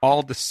you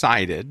all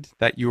decided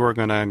that you were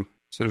going to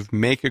sort of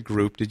make a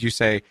group did you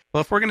say,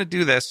 well, if we're going to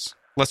do this,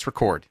 let's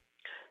record?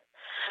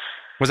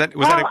 Was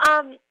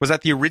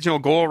that the original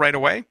goal right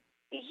away?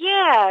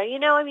 Yeah,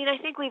 I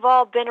think we've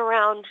all been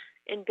around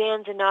in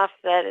bands enough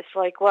that it's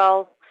like,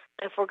 well,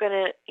 if we're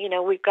going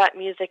to, we've got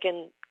music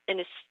and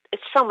it's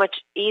so much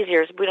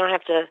easier. We don't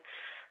have to,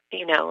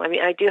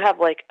 I do have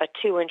like a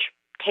 2-inch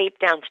tape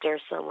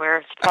downstairs somewhere.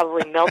 It's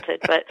probably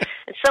melted, but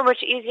it's so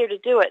much easier to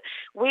do it.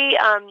 We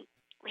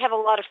have a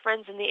lot of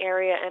friends in the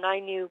area, and I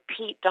knew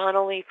Pete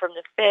Donnelly from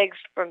the Figs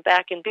from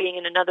back in being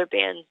in another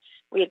band.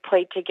 We had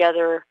played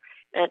together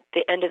at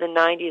the end of the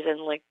 90s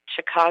in like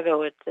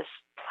Chicago at this,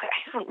 I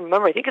don't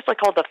remember, I think it's like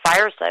called the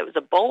Fireside. It was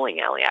a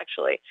bowling alley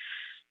actually.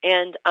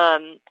 And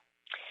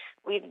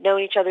we've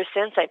known each other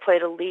since. I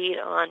played a lead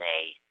on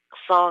a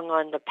song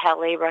on the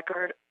Palais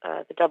record,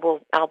 the double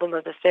album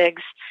of the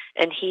Figs,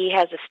 and he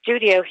has a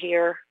studio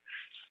here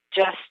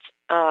just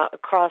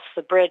across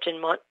the bridge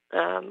in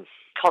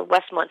called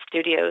Westmont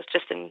Studios,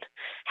 just in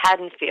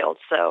Haddonfield.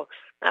 So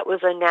that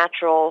was a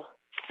natural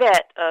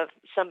fit of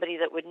somebody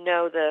that would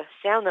know the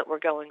sound that we're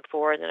going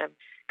for and that I'm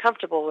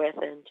comfortable with.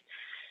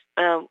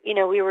 And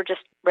we were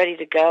just ready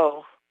to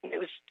go. It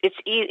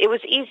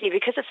was easy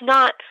because it's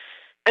not.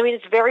 I mean,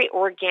 it's very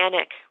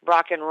organic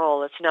rock and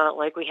roll. It's not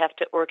like we have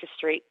to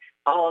orchestrate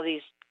all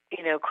these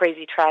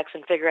crazy tracks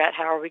and figure out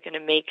how are we going to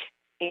make.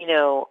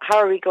 How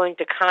are we going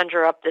to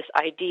conjure up this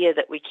idea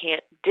that we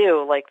can't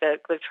do? Like the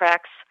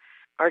tracks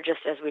are just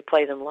as we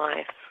play them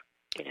live,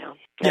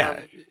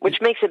 which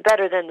makes it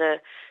better than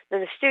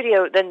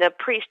the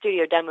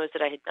pre-studio demos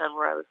that I had done,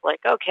 where I was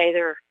like, okay,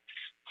 there are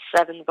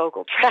 7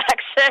 vocal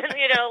tracks and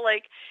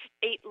like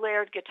 8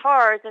 layered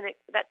guitars, and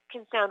that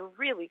can sound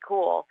really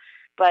cool,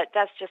 but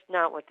that's just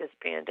not what this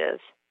band is.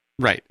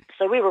 Right.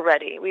 So we were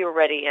ready,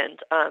 and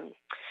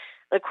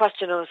the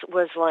question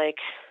was like,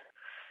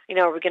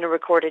 are we going to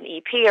record an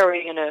EP? Are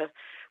we going to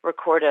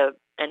record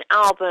an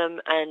album?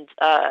 And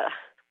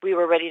we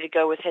were ready to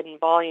go with Hidden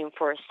Volume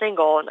for a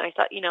single. And I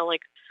thought,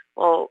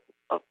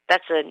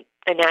 that's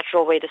a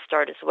natural way to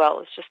start as well.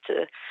 It's just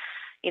to,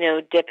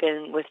 dip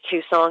in with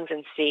 2 songs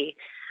and see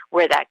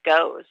where that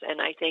goes.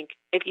 And I think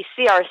if you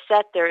see our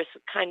set, there's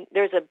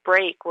a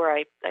break where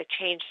I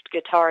changed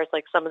guitars.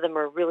 Like some of them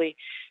are really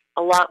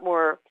a lot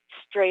more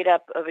straight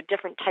up of a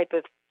different type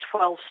of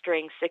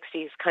 12-string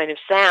 60s kind of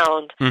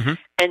sound. Mm-hmm.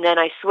 And then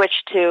I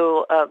switched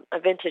to a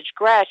vintage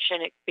Gretsch,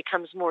 and it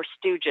becomes more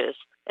Stooges.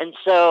 And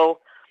so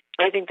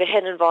I think the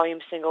Hidden Volume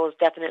single is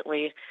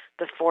definitely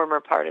the former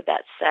part of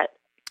that set.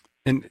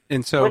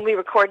 And so when we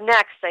record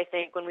next, I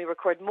think when we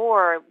record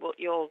more,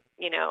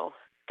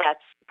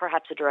 that's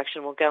perhaps the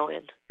direction we'll go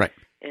in. Right.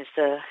 Is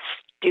the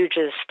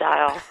Stooges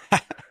style,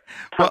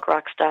 punk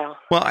rock style.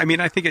 Well, I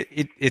mean, I think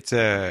it's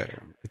a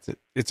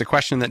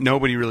question that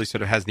nobody really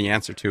sort of has the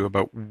answer to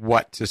about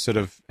what to sort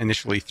of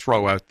initially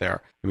throw out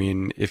there. I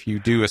mean, if you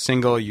do a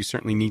single, you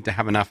certainly need to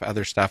have enough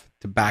other stuff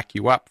to back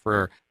you up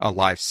for a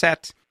live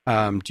set.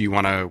 Do you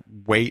want to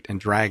wait and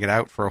drag it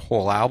out for a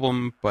whole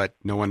album, but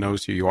no one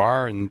knows who you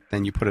are, and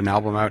then you put an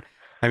album out?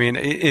 I mean,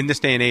 in this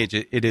day and age,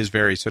 it is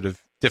very sort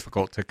of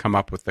difficult to come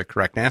up with the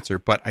correct answer.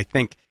 But I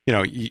think,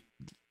 the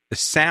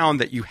sound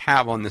that you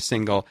have on the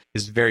single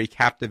is very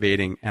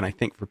captivating. And I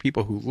think for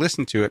people who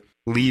listen to it,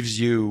 leaves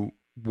you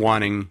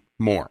wanting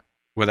more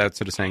without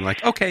sort of saying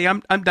like, okay,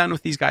 I'm done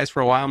with these guys for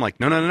a while. I'm like,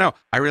 no.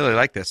 I really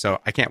like this. So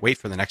I can't wait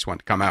for the next one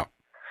to come out.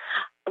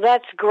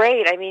 That's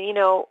great. I mean,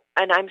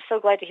 and I'm so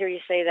glad to hear you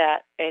say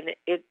that. And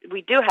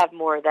we do have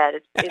more of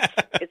that.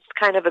 It's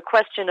kind of a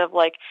question of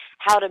like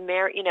how to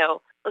marry,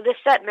 the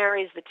set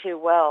marries the two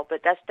well,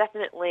 but that's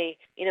definitely,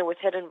 with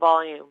Hidden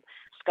Volume,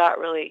 Scott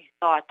really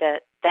thought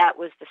that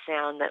was the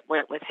sound that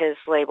went with his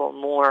label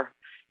more.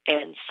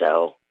 And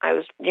so I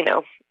was,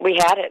 we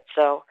had it.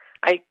 So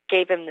I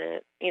gave him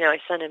I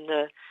sent him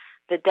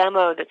the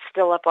demo that's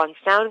still up on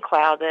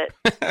SoundCloud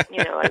that,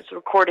 is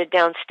recorded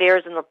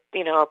downstairs in the,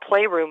 a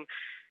playroom.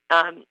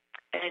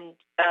 And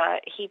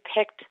he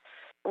picked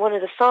one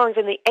of the songs,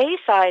 and the A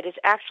side is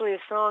actually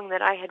a song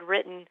that I had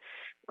written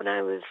when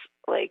I was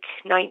like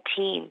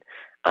 19.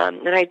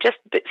 And I just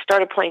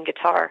started playing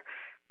guitar.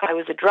 I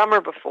was a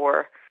drummer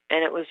before,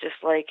 and it was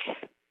just like,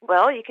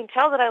 well, you can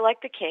tell that I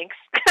like the Kinks,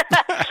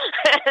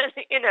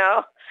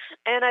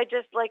 and I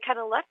just like kind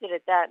of left it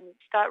at that. And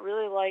Scott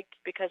really liked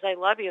Because I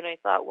Love You, and I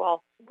thought,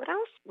 well, what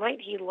else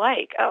might he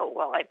like? Oh,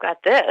 well, I've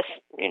got this,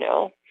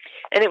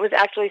 And it was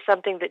actually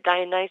something that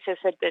Dionysus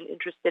had been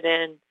interested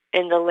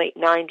in the late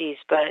 90s,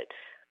 but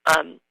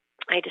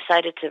I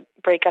decided to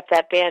break up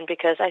that band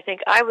because I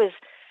think I was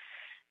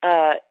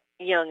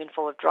young and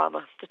full of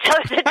drama, to tell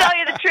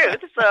you the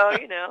truth.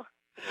 So,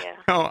 yeah.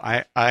 No,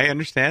 I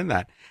understand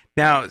that.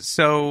 Now,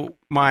 so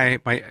my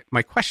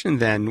question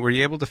then, were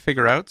you able to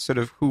figure out sort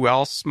of who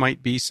else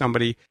might be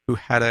somebody who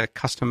had a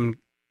custom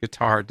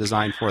guitar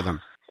designed for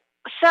them?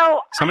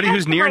 So somebody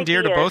who's near and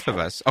dear to both of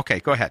us. Okay,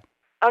 go ahead.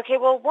 Okay,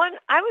 well,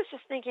 I was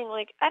just thinking,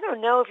 like, I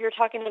don't know if you're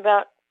talking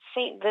about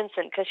St.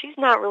 Vincent, because she's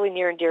not really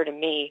near and dear to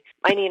me.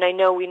 I mean, I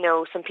know we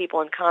know some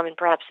people in common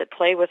perhaps that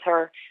play with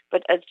her,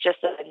 but it's just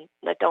that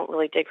I don't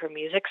really dig her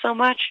music so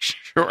much.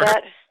 Sure. Is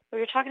that what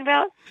you're talking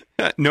about?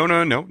 No,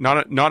 not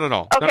at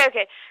all.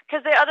 Okay.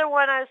 Because the other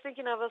one I was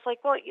thinking of was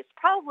like, well, it's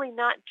probably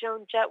not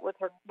Joan Jett with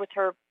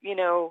her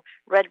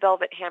red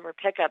velvet hammer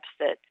pickups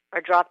that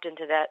are dropped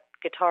into that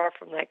guitar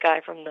from that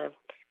guy from the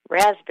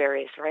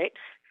Raspberries, right?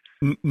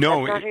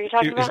 No, that's not who you're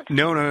talking about?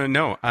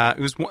 No. It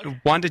was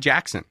Wanda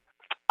Jackson.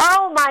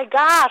 Oh my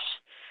gosh!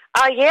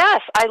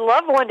 Yes, I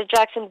love Wanda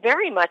Jackson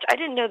very much. I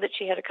didn't know that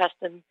she had a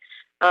custom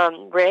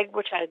rig,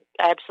 which I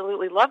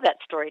absolutely love that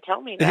story.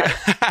 Tell me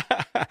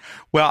that.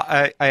 Well,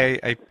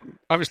 I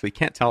obviously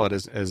can't tell it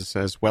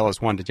as well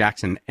as Wanda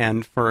Jackson.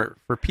 And for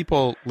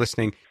people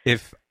listening,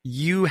 if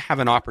you have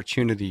an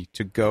opportunity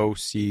to go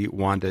see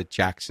Wanda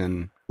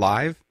Jackson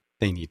live,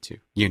 they need to.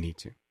 You need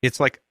to. It's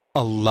like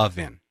a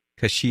love-in,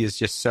 because she is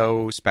just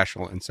so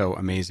special and so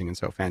amazing and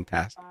so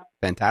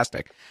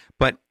fantastic.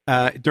 But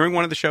during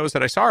one of the shows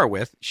that I saw her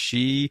with,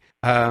 she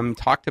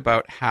talked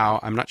about how,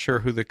 I'm not sure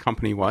who the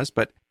company was,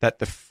 but that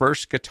the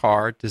first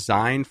guitar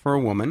designed for a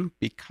woman,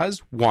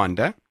 because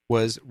Wanda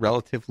was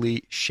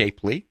relatively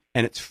shapely.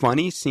 And it's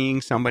funny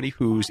seeing somebody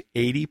who's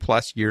 80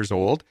 plus years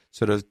old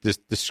sort of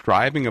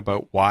describing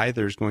about why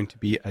there's going to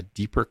be a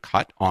deeper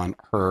cut on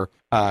her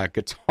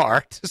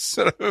guitar to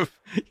sort of,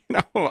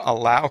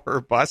 allow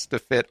her bust to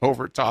fit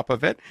over top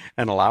of it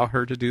and allow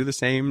her to do the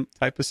same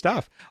type of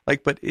stuff.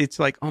 But it's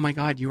like, oh my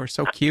God, you are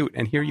so cute.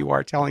 And here you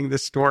are telling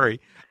this story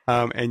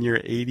and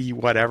you're 80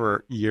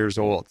 whatever years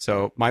old.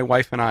 So my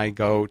wife and I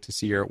go to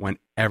see her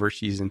whenever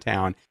she's in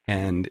town,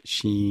 and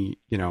she,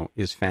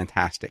 is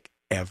fantastic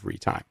every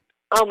time.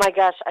 Oh my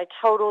gosh, I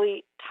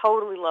totally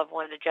love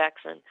Wanda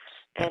Jackson,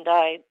 and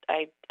I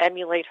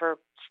emulate her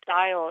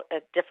style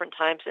at different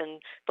times. And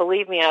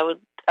believe me, I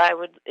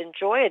would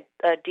enjoy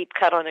a deep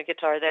cut on a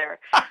guitar there.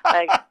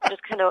 I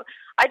just kind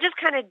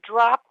of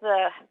drop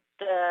the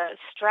the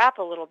strap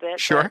a little bit.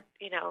 Sure. But,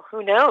 you know,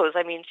 who knows?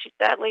 I mean,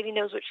 that lady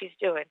knows what she's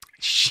doing.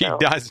 She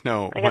does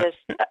know. I gotta,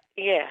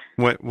 yeah.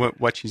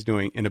 What she's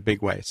doing in a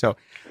big way. So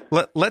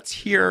let's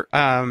hear.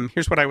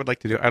 Here's what I would like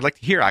to do. I'd like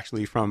to hear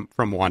actually from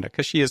Wanda,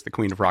 because she is the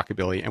queen of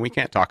rockabilly, and we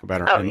can't talk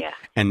about her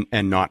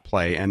and not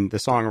play. And the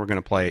song we're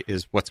going to play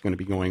is what's going to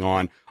be going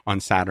on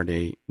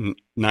Saturday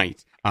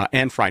night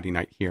and Friday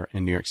night here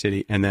in New York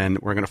City. And then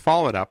we're going to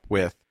follow it up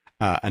with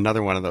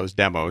another one of those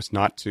demos,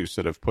 not to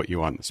sort of put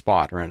you on the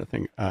spot or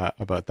anything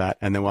about that.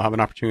 And then we'll have an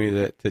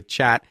opportunity to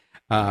chat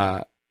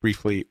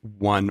briefly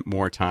one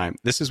more time.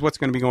 This is what's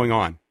going to be going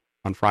on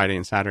Friday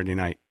and Saturday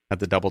night at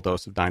the Double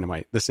Dose of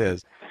Dynamite.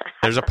 There's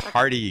a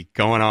party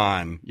going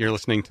on. You're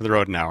listening to The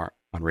Rodent Hour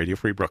on Radio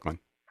Free Brooklyn.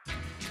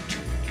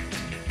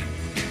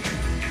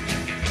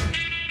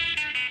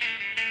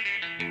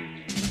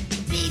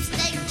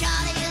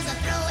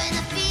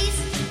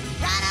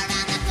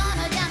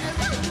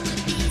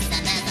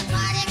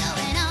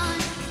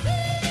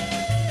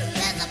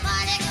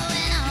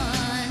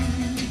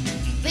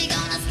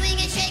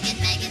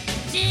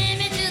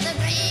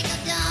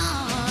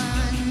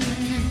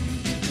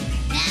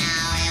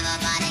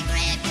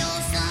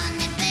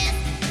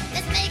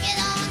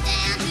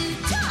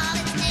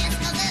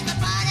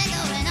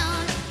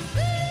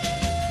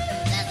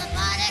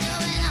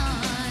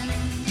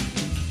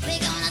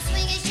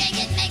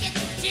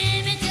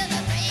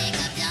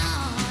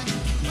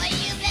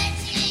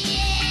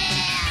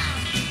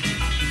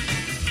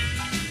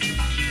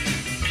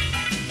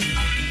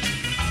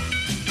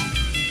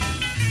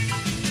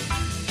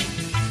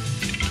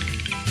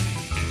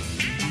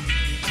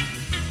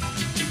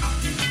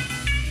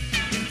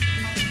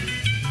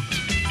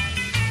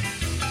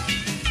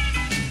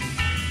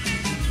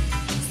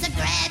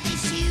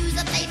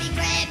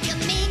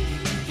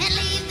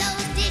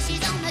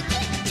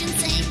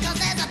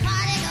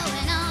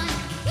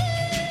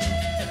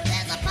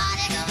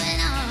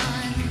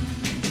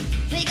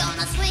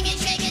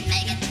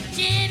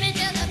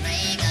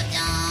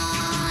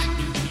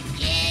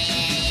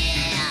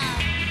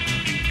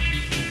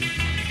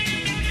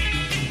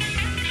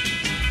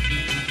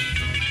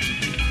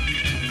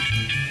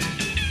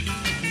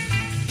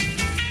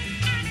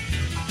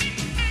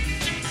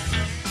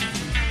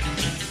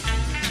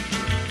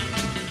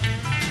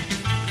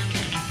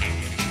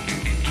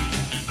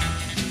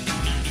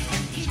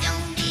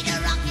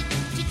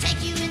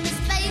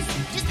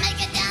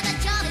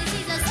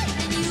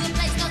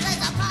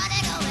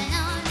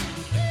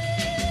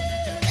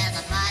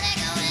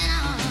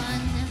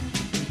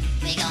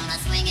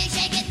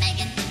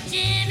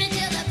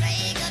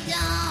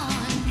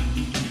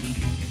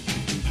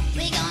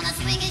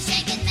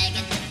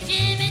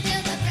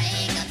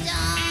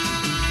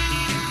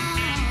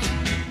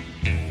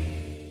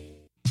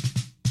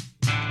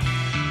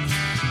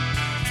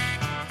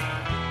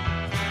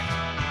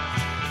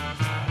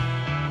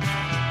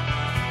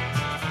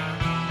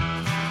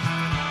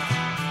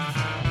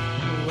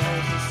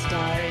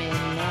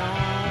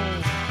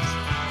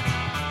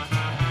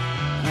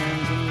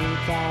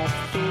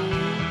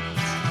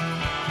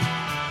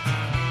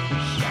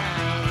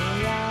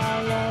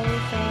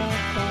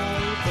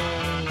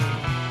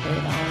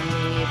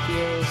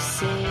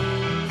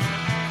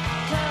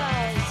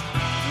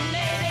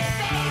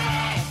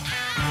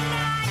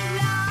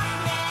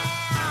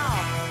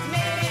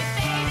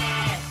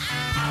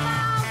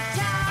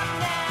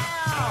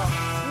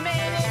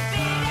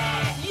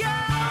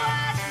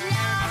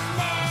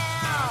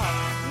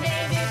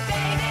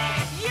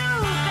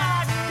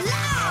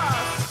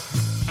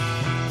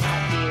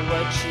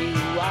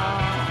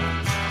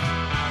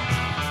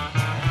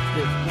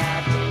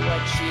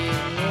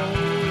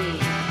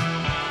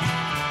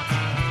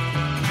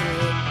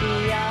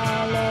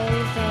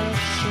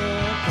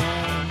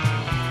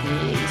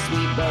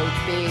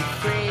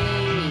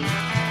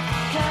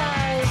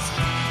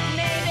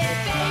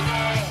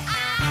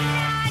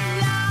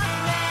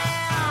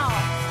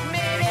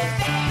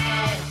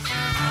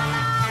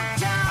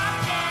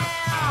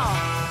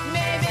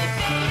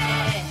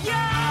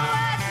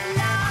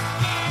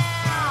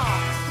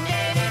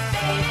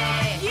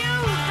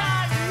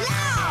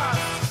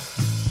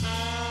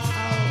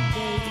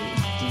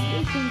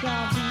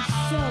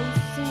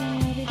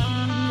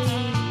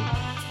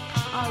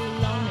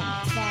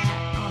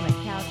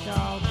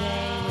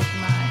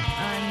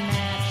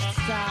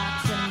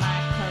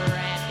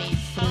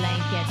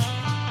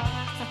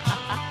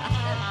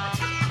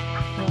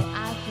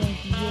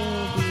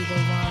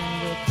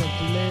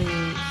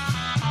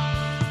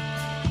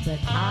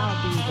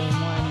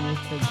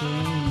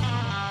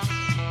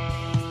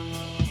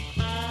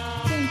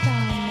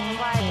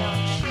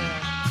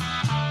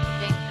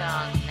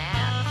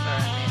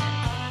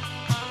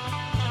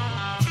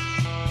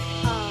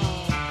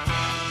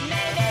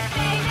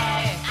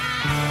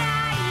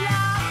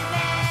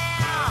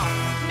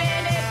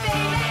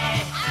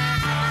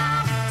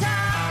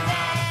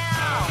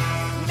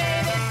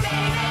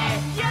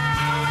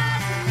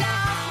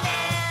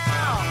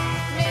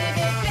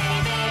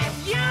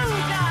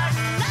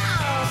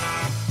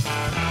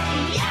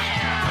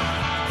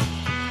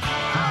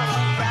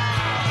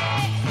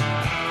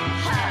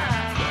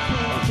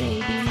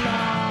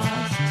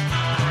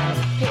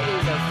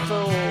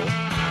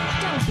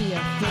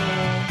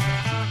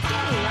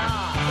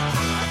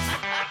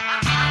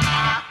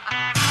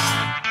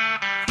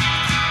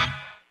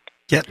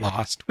 Get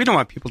lost. We don't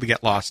want people to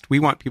get lost. We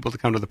want people to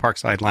come to the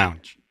Parkside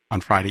Lounge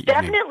on Friday evening.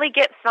 Definitely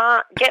get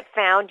found.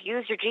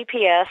 Use your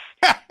GPS.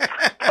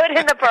 Put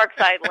in the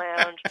Parkside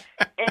Lounge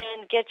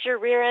and get your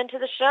rear end to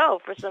the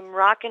show for some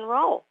rock and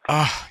roll.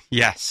 Oh,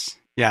 yes.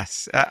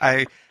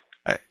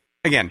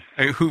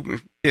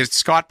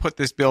 Scott put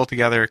this bill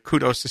together.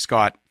 Kudos to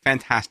Scott.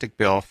 Fantastic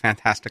bill,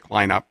 fantastic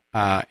lineup,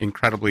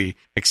 incredibly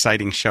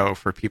exciting show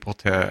for people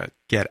to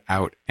get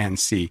out and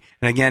see.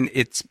 And again,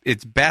 it's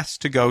best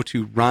to go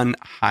to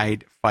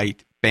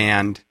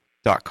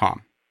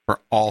RunHideFightBand.com for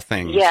all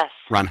things. Yes.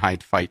 Run,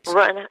 Hide, Fight.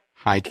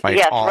 Hide, Fight.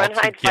 Yes, all Run,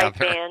 Hide, together. Fight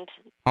Band.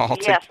 All yes,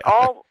 together.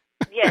 all.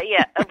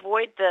 Yeah.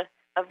 Avoid the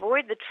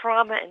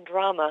trauma and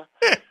drama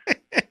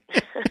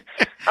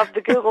of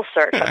the Google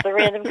search, of the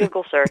random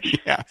Google search.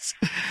 Yes.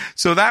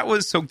 So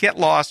Get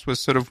Lost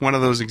was sort of one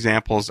of those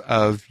examples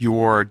of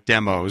your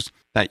demos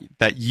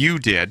that you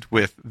did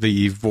with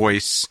the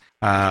voice,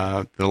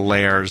 the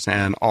layers,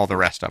 and all the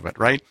rest of it,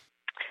 right?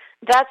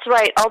 That's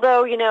right.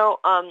 Although,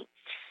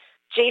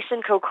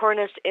 Jason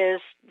Kokornis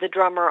is the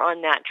drummer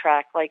on that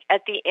track. Like,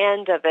 at the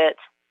end of it,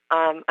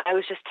 I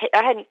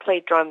hadn't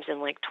played drums in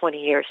like 20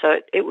 years,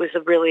 so it was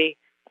really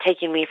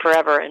taking me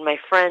forever. And my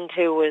friend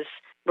who was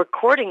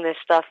recording this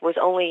stuff was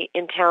only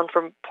in town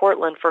from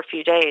Portland for a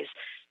few days.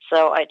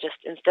 So I just,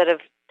 instead of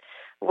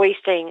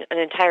wasting an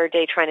entire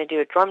day trying to do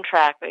a drum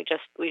track, we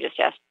just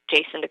asked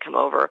Jason to come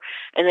over.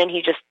 And then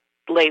he just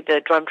laid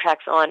the drum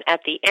tracks on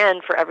at the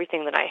end for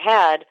everything that I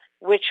had,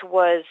 which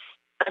was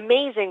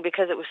amazing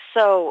because it was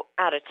so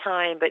out of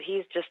time, but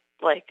he's just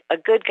like a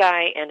good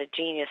guy and a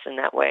genius in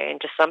that way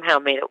and just somehow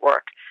made it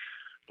work,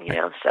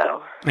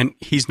 so. And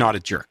he's not a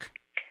jerk.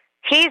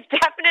 He's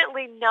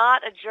definitely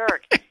not a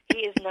jerk. He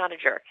is not a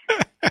jerk.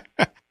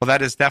 Well,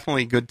 that is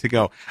definitely good to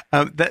go.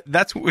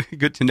 That's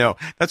good to know.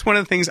 That's one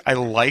of the things I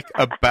like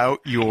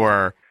about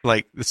your,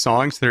 the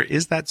songs. There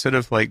is that sort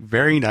of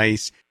very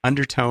nice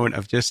undertone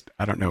of just,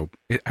 I don't know.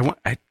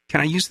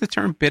 Can I use the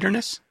term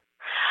bitterness?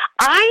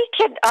 I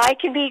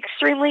can be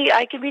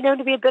known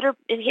to be a bitter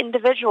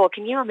individual.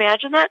 Can you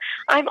imagine that?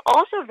 I'm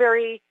also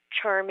very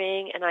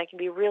charming and I can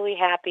be really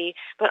happy.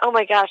 But oh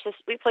my gosh,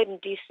 we played in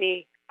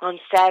DC on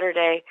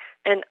Saturday,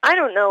 and I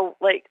don't know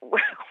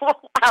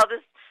how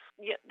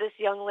this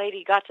young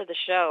lady got to the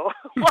show,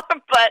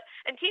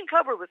 and Team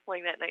Cobra was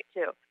playing that night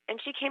too.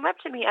 And she came up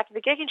to me after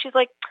the gig and she's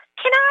like,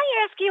 "Can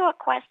I ask you a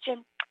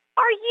question?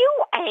 Are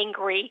you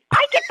angry?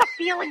 I get the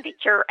feeling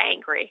that you're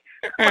angry."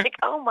 I'm like,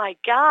 oh my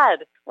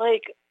God.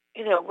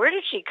 Where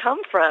did she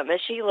come from?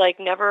 Has she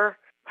never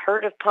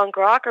heard of punk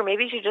rock? Or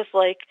maybe she just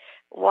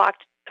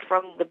walked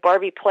from the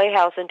Barbie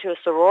Playhouse into a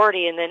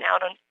sorority and then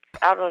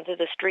out onto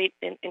the street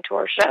into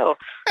our show.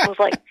 I was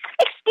like,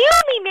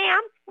 "Excuse me,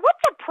 ma'am,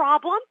 what's the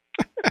problem?"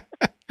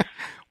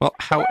 Well,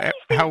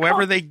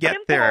 however they get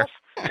there,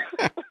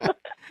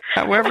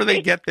 however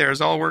they get there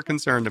is all we're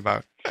concerned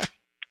about.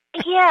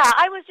 Yeah,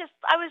 I was just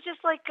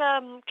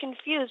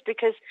confused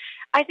because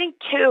I think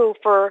too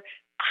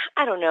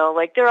I don't know,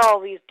 there are all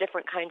these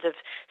different kinds of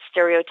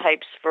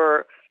stereotypes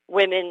for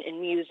women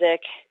in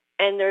music,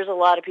 and there's a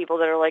lot of people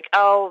that are like,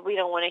 "Oh, we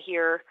don't want to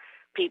hear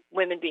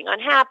women being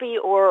unhappy,"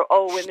 or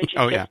 "Oh, women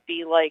should just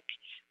be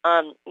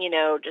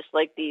just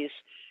like these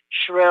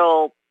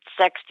shrill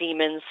sex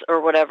demons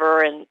or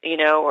whatever," and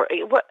or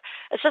what?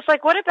 It's just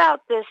what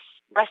about this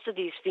rest of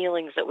these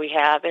feelings that we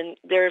have? And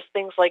there's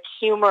things like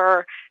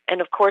humor,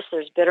 and of course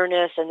there's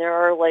bitterness, and there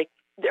are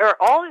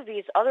all of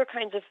these other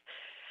kinds of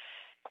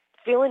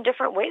feeling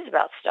different ways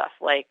about stuff,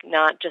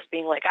 not just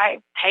being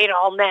I hate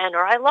all men,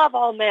 or I love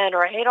all men,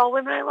 or I hate all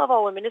women, I love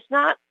all women. It's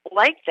not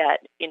like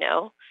that,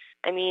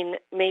 I mean,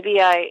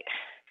 maybe I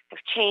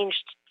have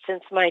changed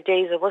since my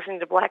days of listening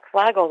to Black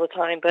Flag all the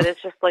time, but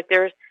it's just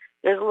there's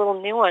a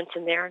little nuance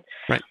in there.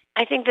 Right.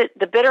 I think that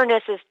the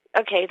bitterness is,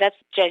 okay, that's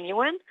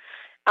genuine,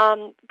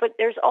 but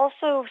there's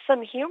also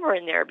some humor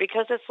in there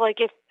because it's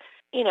if,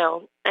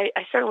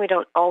 I certainly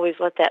don't always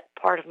let that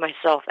part of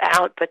myself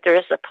out, but there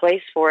is a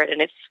place for it, and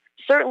it's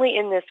certainly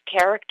in this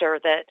character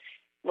that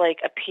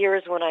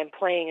appears when I'm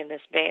playing in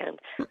this band.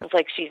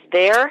 It's she's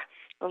there,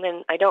 and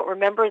then I don't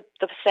remember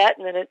the set,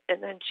 and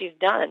then she's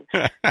done.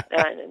 And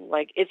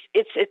it's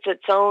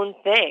its own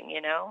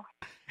thing,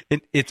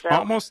 It's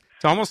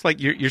almost like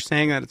you're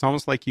saying that it's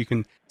almost like you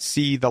can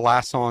see the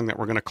last song that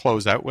we're going to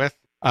close out with,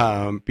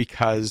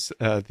 because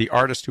the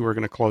artist who we're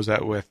going to close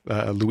out with,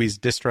 Louise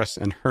Distress,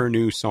 and her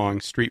new song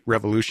Street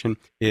Revolution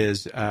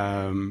is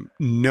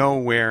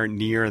nowhere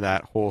near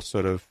that whole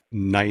sort of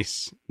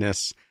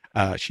niceness.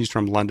 She's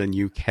from London,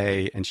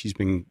 UK, and she's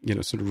been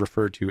sort of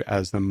referred to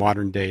as the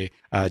modern day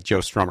Joe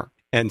Strummer.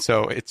 And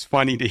so it's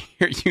funny to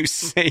hear you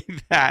say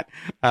that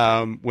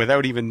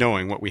without even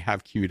knowing what we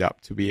have queued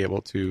up to be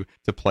able to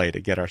play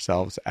to get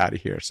ourselves out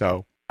of here.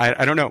 So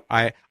I don't know.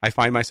 I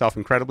find myself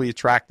incredibly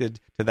attracted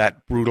to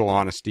that brutal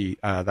honesty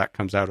that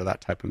comes out of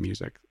that type of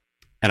music.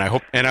 And I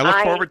look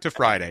forward to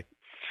Friday.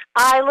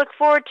 I look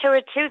forward to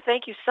it too.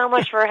 Thank you so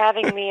much for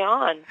having me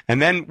on.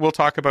 And then we'll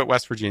talk about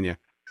West Virginia.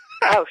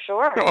 Oh,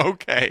 sure.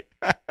 Okay.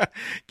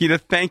 Geeta,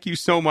 thank you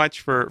so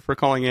much for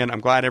calling in. I'm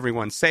glad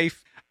everyone's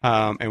safe.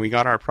 And we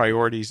got our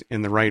priorities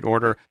in the right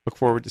order. Look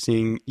forward to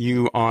seeing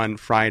you on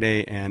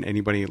Friday and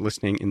anybody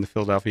listening in the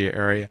Philadelphia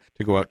area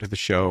to go out to the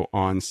show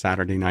on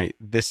Saturday night.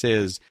 This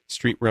is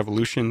Street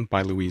Revolution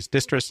by Louise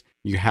Distris.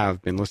 You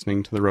have been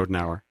listening to The Rodent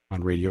Hour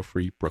on Radio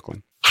Free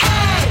Brooklyn.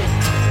 Hey!